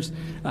 2 years,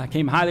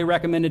 came highly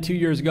recommended 2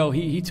 years ago.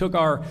 He took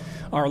our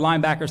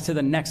linebackers to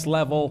the next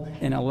level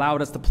and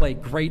allowed us to play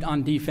great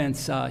on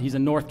defense. He's a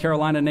North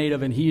Carolina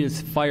native, and he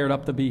is fired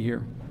up to be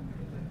here.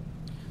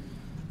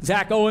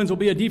 Zach Owens will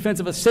be a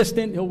defensive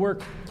assistant. He'll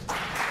work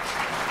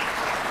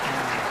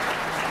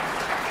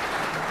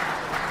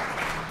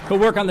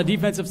on the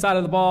defensive side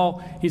of the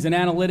ball. He's an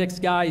analytics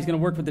guy. He's going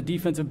to work with the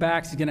defensive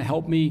backs. He's going to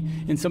help me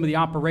in some of the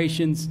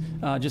operations.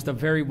 Just a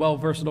very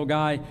versatile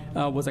guy.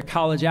 Was a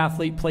college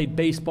athlete, played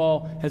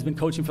baseball, has been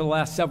coaching for the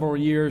last several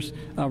years.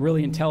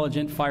 Really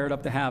intelligent, fired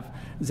up to have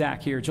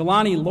Zach here.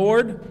 Jelani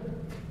Lord.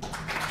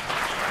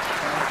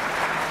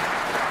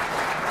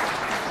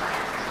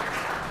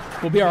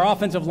 Will be our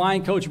offensive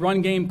line coach,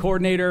 run game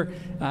coordinator.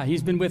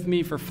 He's been with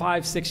me for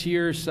 5-6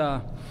 years.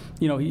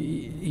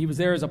 He was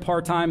there as a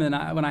part-time, and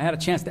when I had a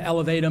chance to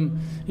elevate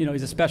him,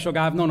 he's a special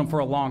guy. I've known him for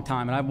a long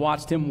time, and I've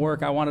watched him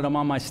work. I wanted him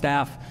on my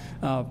staff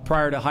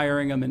prior to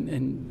hiring him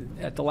and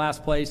at the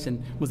last place,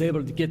 and was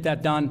able to get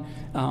that done.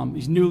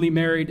 He's newly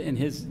married, and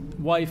his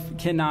wife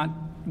cannot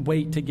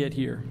wait to get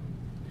here.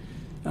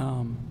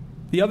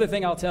 The other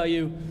thing I'll tell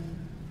you,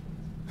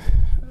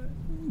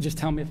 just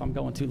tell me if I'm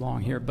going too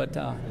long here, but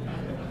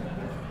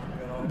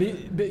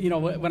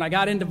when I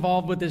got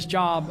involved with this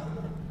job,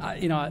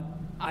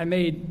 I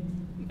made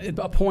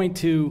a point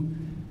to,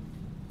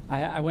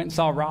 I went and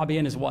saw Robbie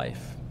and his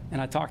wife, and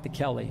I talked to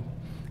Kelly,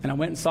 and I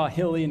went and saw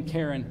Hilly and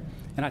Karen,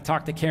 and I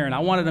talked to Karen. I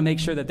wanted to make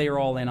sure that they were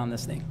all in on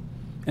this thing.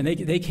 And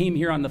they came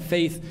here on the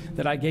faith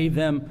that I gave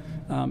them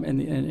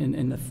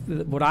and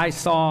what I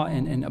saw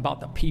and about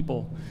the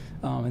people.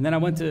 And then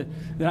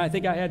I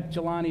think I had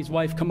Jelani's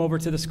wife come over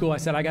to the school. I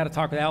said, I got to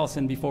talk with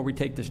Allison before we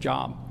take this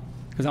job,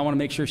 because I want to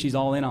make sure she's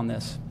all in on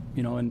this,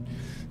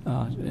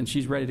 and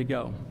she's ready to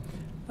go.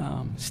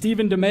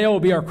 Stephen DeMeo will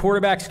be our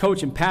quarterbacks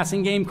coach and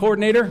passing game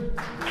coordinator.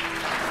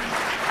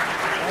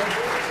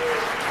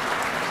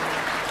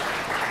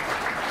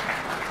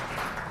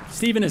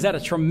 Stephen has had a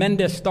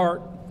tremendous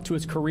start to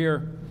his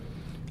career.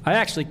 I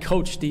actually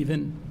coached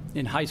Stephen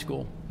in high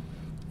school,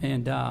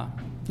 and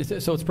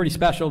so it's pretty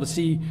special to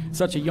see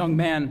such a young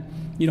man,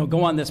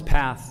 go on this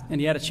path.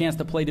 And he had a chance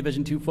to play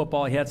Division II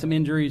football. He had some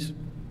injuries,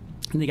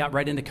 and he got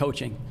right into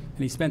coaching.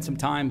 And he spent some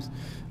time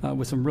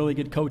with some really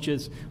good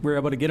coaches. We were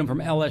able to get him from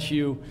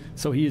LSU,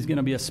 so he is going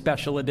to be a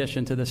special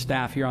addition to the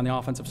staff here on the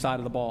offensive side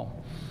of the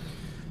ball.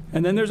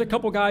 And then there's a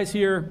couple guys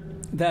here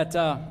that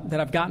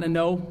I've gotten to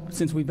know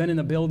since we've been in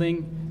the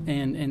building,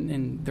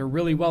 and they're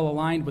really well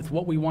aligned with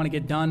what we want to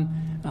get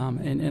done.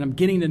 And I'm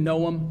getting to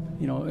know them.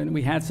 And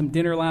we had some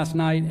dinner last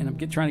night, and I'm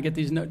trying to get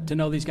to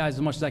know these guys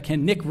as much as I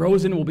can. Nick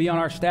Rosen will be on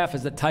our staff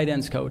as the tight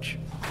ends coach.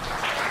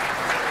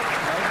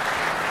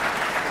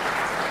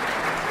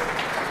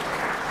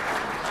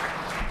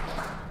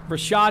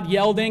 Rashad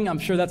Yelding, I'm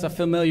sure that's a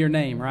familiar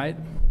name, right?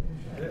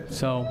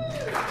 So,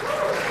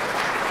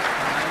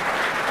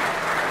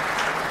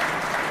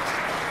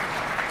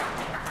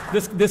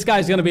 this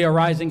guy's going to be a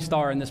rising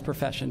star in this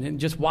profession. And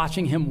just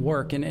watching him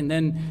work, and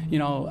then,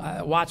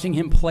 watching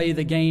him play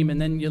the game, and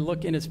then you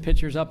look in his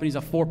pictures up, and he's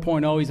a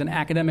 4.0. He's an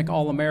academic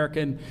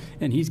All-American,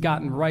 and he's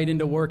gotten right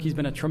into work. He's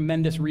been a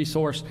tremendous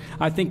resource.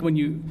 I think when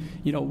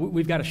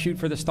we've got to shoot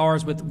for the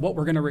stars with what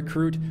we're going to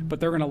recruit,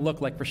 but they're going to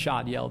look like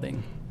Rashad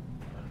Yelding.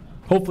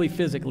 Hopefully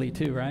physically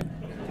too, right?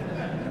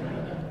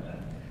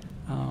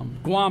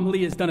 Guam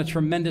Lee has done a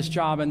tremendous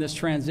job in this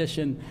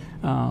transition.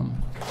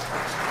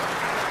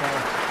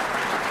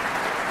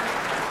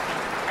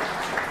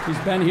 He's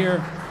been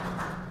here.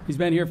 He's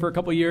been here for a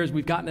couple of years.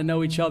 We've gotten to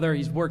know each other.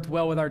 He's worked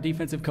well with our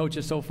defensive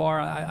coaches so far.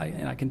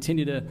 And I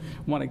continue to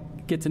want to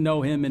get to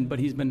know him. But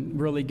he's been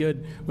really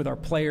good with our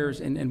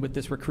players and with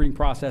this recruiting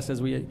process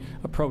as we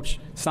approach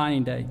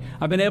signing day.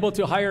 I've been able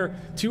to hire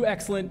 2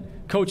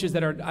 excellent coaches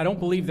that I don't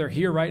believe they're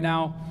here right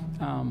now.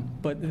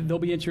 But they'll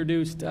be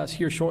introduced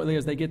here shortly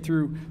as they get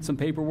through some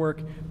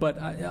paperwork. But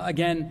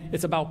again,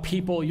 it's about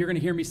people. You're going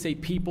to hear me say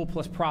people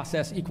plus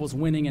process equals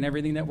winning in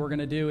everything that we're going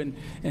to do. And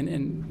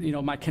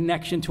my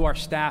connection to our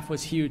staff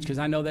was huge, because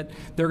I know that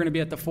they're going to be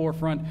at the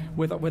forefront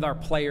with our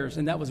players,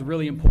 and that was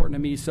really important to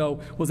me.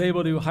 So was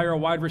able to hire a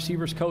wide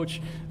receivers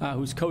coach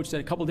who's coached at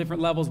a couple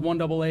different levels,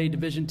 1AA,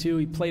 Division II.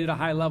 He played at a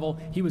high level.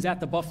 He was at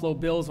the Buffalo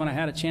Bills when I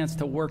had a chance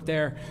to work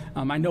there.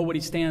 I know what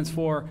he stands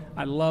for.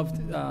 I loved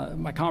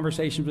my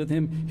conversations with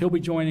him. He'll be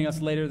joining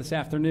us later this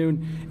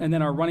afternoon. And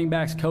then our running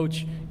backs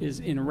coach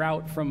is en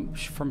route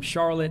from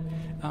Charlotte.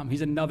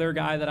 He's another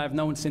guy that I've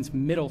known since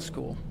middle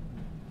school.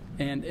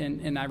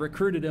 And I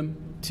recruited him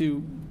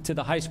to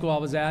the high school I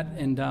was at,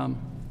 and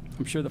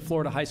I'm sure the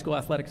Florida High School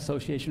Athletic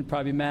Association would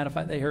probably be mad if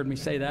they heard me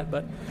say that,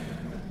 but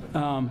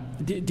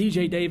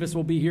DJ Davis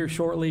will be here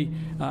shortly.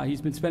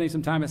 He's been spending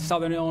some time at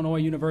Southern Illinois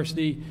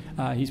University.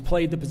 He's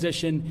played the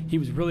position. He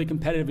was really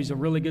competitive. He's a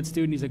really good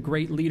student. He's a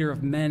great leader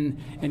of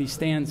men, and he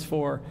stands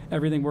for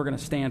everything we're going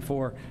to stand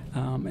for.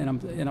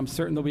 And I'm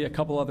certain there'll be a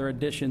couple other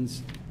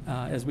additions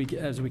as we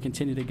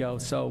continue to go.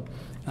 So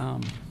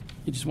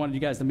he just wanted you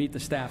guys to meet the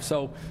staff.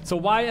 So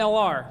why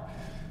LR?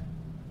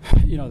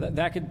 You know,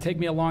 that could take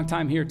me a long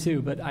time here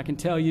too, but I can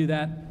tell you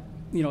that,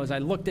 you know, as I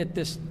looked at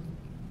this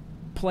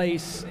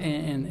place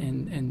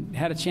and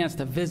had a chance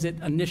to visit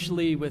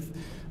initially with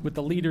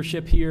the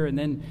leadership here, and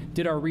then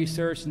did our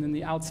research, and then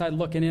the outside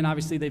looking in,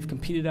 obviously they've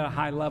competed at a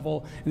high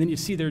level, and then you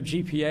see their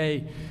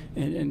GPA,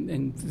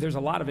 and there's a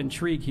lot of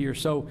intrigue here.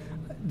 So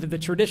the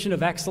tradition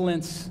of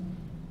excellence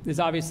is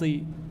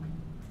obviously,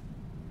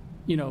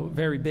 you know,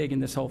 very big in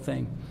this whole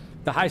thing.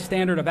 The high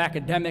standard of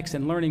academics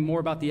and learning more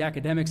about the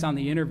academics on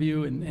the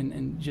interview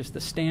and just the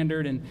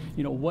standard and,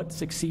 you know, what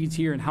succeeds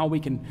here and how we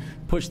can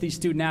push these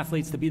student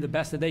athletes to be the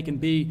best that they can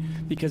be,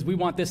 because we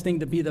want this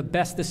thing to be the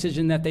best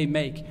decision that they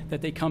make,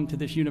 that they come to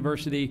this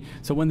university,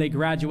 so when they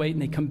graduate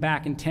and they come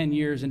back in 10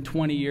 years and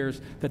 20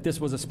 years, that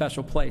this was a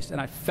special place. And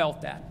I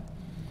felt that.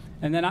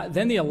 And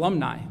then the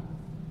alumni,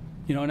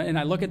 you know, and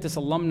I look at this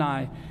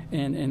alumni,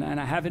 and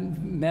I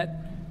haven't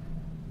met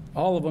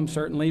all of them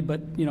certainly,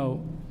 but, you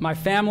know, my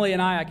family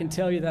and I can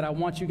tell you that I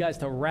want you guys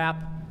to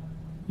wrap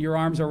your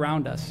arms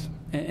around us,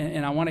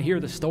 and I want to hear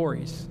the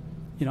stories.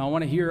 You know, I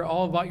want to hear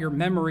all about your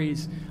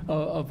memories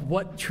of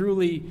what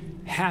truly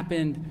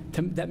happened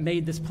that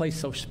made this place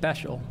so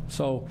special.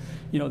 So,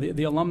 you know,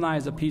 the alumni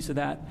is a piece of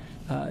that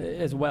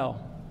as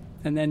well.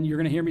 And then you're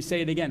going to hear me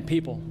say it again,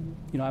 people.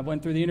 You know, I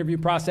went through the interview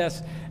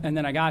process, and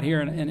then I got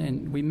here,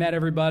 and we met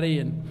everybody,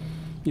 and,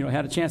 you know,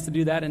 had a chance to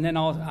do that. And then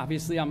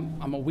obviously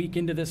I'm a week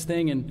into this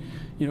thing, and,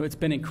 you know, it's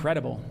been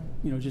incredible.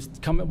 You know, just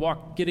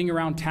getting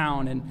around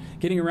town and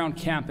getting around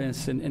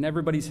campus, and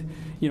everybody's,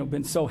 you know,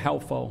 been so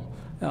helpful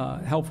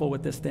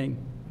with this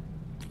thing.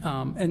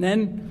 And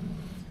then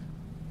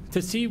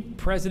to see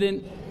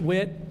President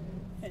Witt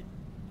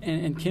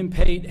and Kim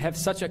Pate have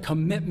such a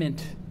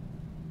commitment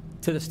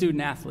to the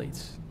student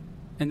athletes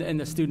and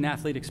the student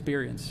athlete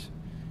experience.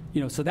 You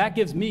know, so that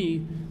gives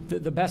me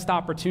the best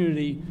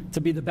opportunity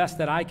to be the best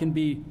that I can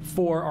be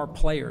for our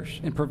players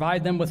and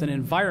provide them with an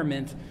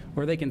environment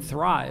where they can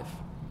thrive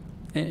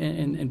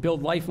and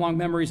build lifelong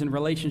memories and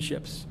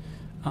relationships.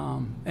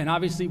 And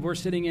obviously we're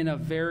sitting in a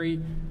very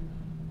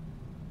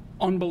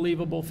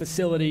unbelievable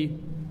facility.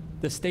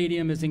 The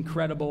stadium is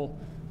incredible,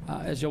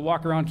 as you'll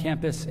walk around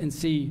campus and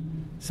see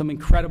some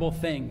incredible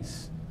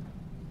things.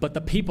 But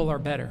the people are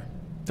better.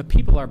 The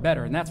people are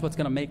better, and that's what's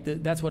going to make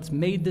that's what's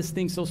made this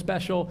thing so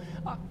special.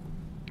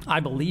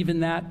 I believe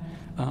in that.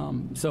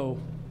 So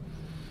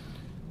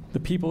the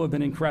people have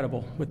been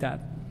incredible with that.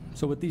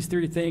 So with these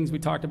three things, we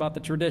talked about the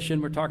tradition,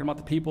 we're talking about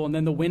the people, and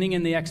then the winning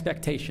and the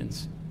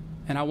expectations.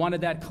 And I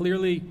wanted that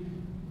clearly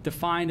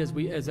defined as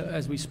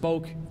we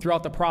spoke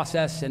throughout the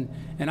process, and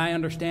I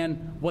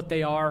understand what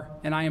they are,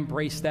 and I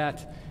embrace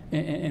that,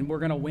 and we're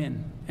going to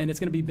win. And it's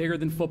going to be bigger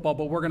than football,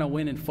 but we're going to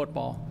win in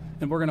football.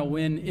 And we're going to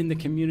win in the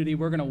community,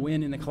 we're going to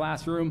win in the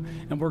classroom,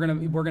 and we're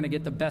going to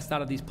get the best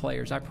out of these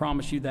players. I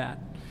promise you that.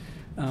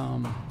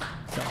 Thank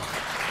you.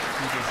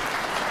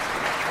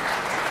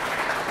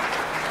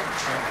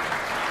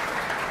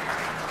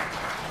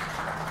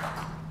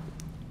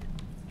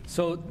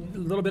 So a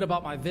little bit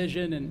about my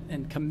vision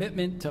and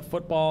commitment to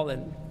football,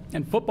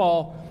 and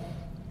football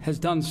has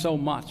done so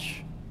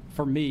much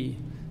for me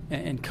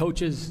and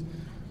coaches,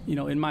 you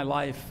know, in my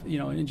life, you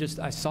know, and just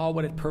I saw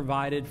what it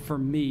provided for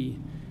me,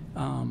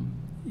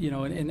 you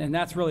know, and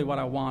that's really what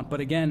I want. But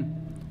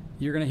again,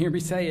 you're going to hear me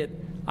say it.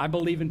 I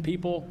believe in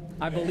people.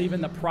 I believe in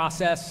the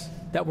process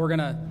that we're going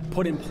to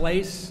put in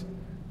place,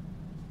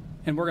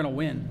 and we're going to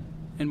win.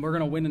 And we're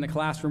going to win in the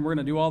classroom. We're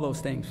going to do all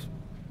those things.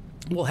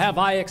 We'll have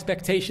high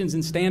expectations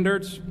and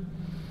standards.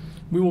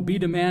 We will be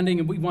demanding,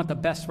 and we want the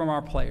best from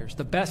our players.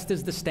 The best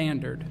is the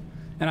standard.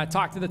 And I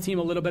talked to the team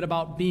a little bit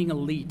about being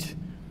elite.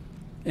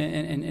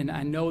 And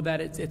I know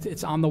that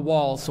it's on the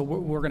wall, so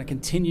we're going to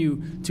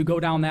continue to go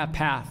down that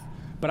path.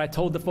 But I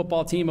told the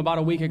football team about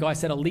a week ago, I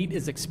said elite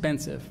is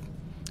expensive.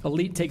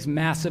 Elite takes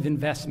massive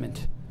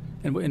investment,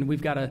 and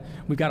we've got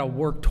to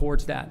work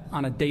towards that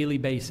on a daily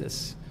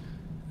basis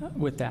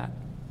with that.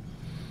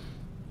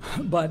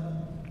 But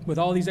with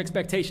all these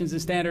expectations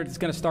and standards, it's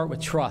going to start with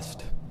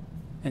trust,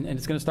 and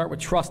it's going to start with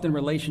trust and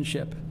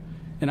relationship.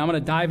 And I'm going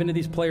to dive into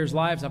these players'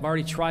 lives. I've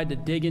already tried to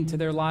dig into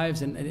their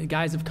lives, and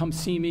guys have come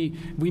see me.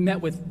 We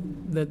met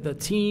with the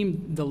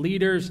team, the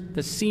leaders,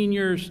 the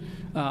seniors,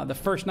 the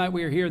first night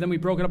we were here, then we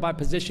broke it up by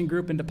position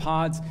group into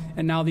pods,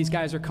 and now these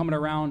guys are coming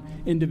around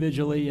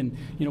individually, and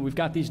we've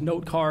got these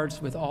note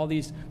cards with all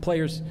these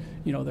players,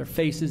 their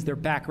faces, their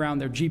background,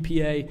 their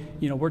GPA.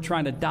 We're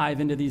trying to dive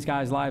into these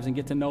guys' lives and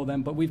get to know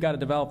them, but we've got to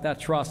develop that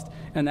trust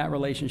and that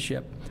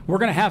relationship. We're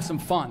going to have some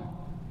fun.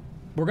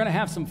 We're going to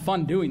have some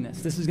fun doing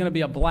this. This is going to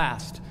be a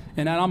blast,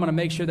 and I'm going to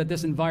make sure that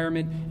this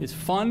environment is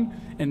fun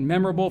and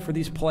memorable for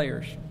these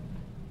players.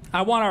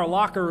 I want our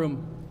locker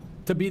room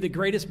to be the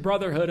greatest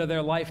brotherhood of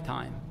their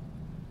lifetime.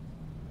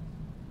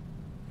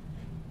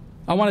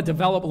 I want to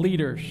develop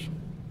leaders.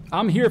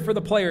 I'm here for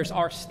the players.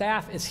 Our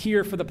staff is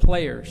here for the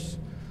players.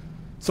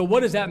 So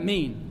what does that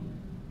mean?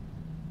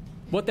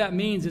 What that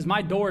means is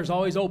my door is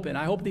always open.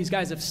 I hope these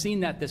guys have seen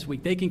that this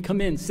week. They can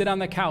come in, sit on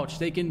the couch.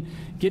 They can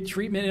get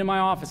treatment in my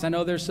office. I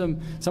know there's some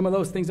of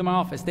those things in my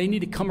office. They need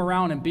to come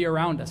around and be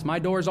around us. My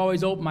door is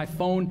always open. My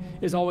phone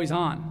is always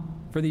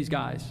on for these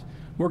guys.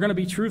 We're going to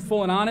be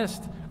truthful and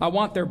honest. I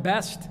want their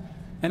best,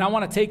 and I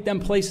want to take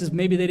them places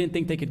maybe they didn't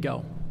think they could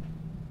go.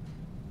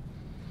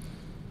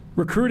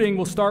 Recruiting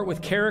will start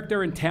with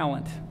character and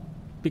talent,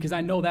 because I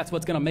know that's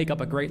what's going to make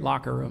up a great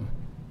locker room.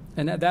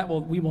 And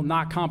we will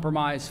not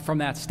compromise from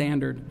that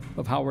standard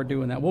of how we're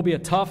doing that. We'll be a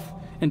tough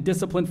and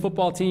disciplined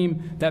football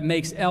team that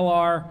makes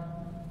LR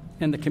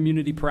and the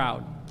community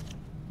proud.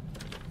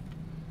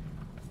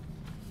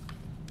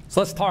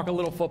 So let's talk a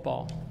little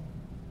football.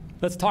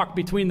 Let's talk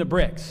between the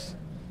bricks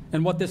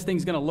and what this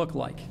thing's going to look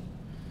like.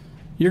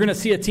 You're going to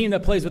see a team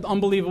that plays with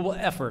unbelievable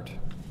effort,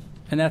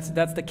 and that's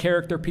the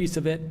character piece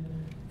of it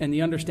and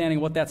the understanding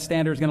of what that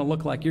standard is going to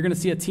look like. You're going to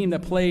see a team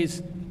that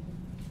plays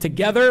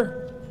together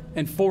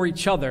and for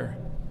each other.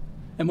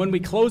 And when we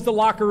close the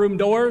locker room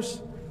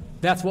doors,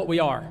 that's what we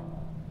are.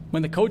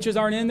 When the coaches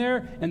aren't in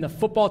there and the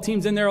football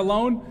team's in there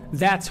alone,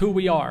 that's who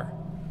we are.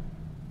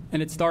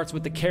 And it starts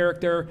with the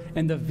character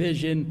and the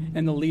vision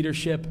and the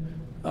leadership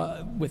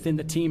within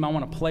the team. I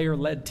want a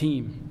player-led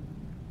team.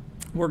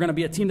 We're going to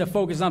be a team that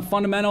focuses on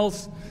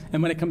fundamentals,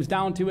 and when it comes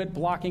down to it,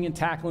 blocking and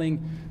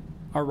tackling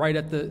are right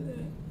at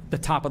the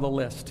top of the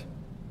list.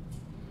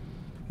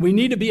 We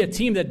need to be a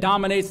team that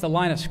dominates the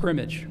line of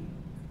scrimmage.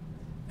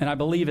 And I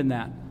believe in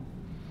that.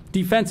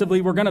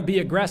 Defensively, we're going to be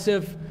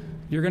aggressive.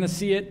 You're going to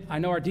see it. I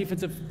know our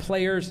defensive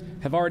players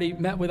have already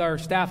met with our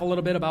staff a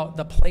little bit about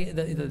the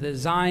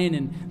design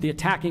and the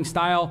attacking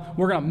style.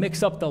 We're going to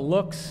mix up the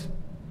looks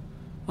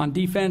on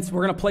defense.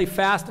 We're going to play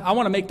fast. I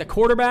want to make the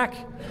quarterback.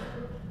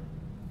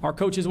 Our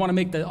coaches want to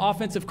make the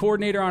offensive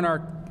coordinator on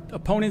our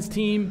opponent's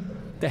team,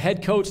 the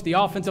head coach, the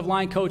offensive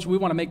line coach. We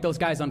want to make those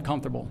guys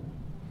uncomfortable.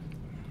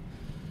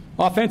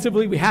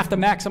 Offensively, we have to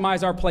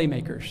maximize our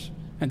playmakers,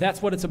 and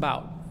that's what it's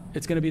about.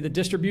 It's going to be the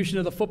distribution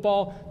of the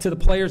football to the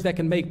players that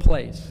can make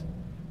plays.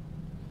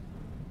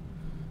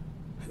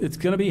 It's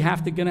going to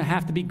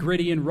have to be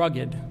gritty and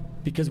rugged,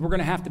 because we're going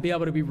to have to be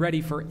able to be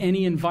ready for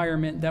any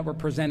environment that we're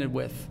presented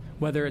with.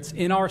 Whether it's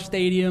in our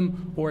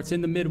stadium or it's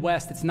in the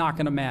Midwest, it's not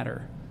going to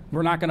matter.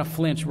 We're not going to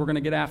flinch. We're going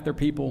to get after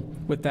people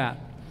with that.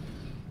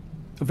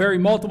 A very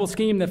multiple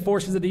scheme that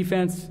forces the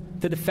defense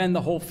to defend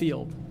the whole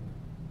field.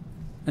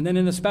 And then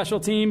in the special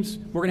teams,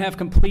 we're going to have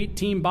complete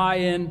team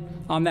buy-in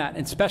on that.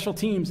 And special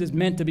teams is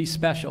meant to be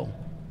special.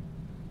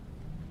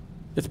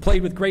 It's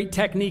played with great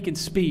technique and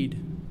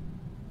speed.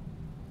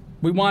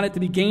 We want it to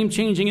be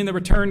game-changing in the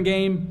return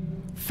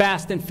game,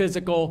 fast and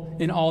physical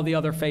in all the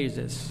other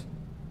phases.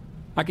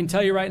 I can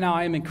tell you right now,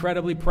 I am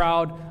incredibly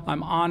proud.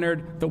 I'm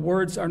honored. The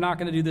words are not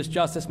going to do this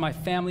justice. My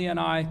family and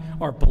I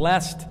are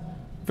blessed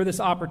for this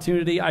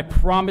opportunity. I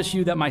promise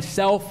you that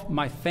myself,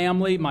 my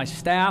family, my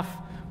staff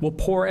will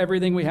pour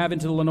everything we have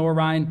into the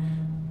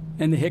Lenoir-Rhyne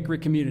and the Hickory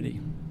community.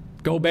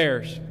 Go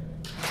Bears.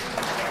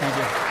 Thank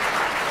you.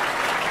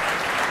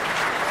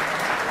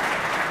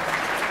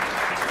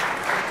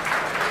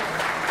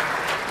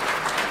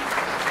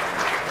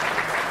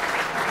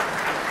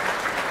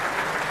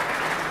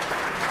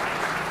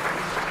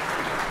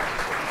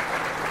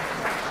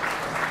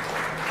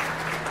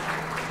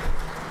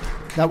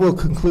 That will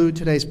conclude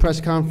today's press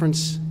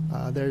conference.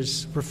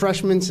 There's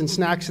refreshments and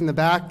snacks in the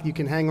back. You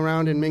can hang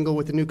around and mingle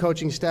with the new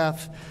coaching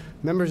staff.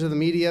 Members of the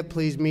media,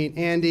 please meet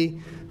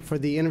Andy for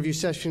the interview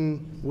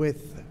session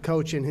with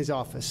Coach in his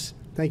office.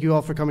 Thank you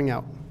all for coming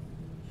out.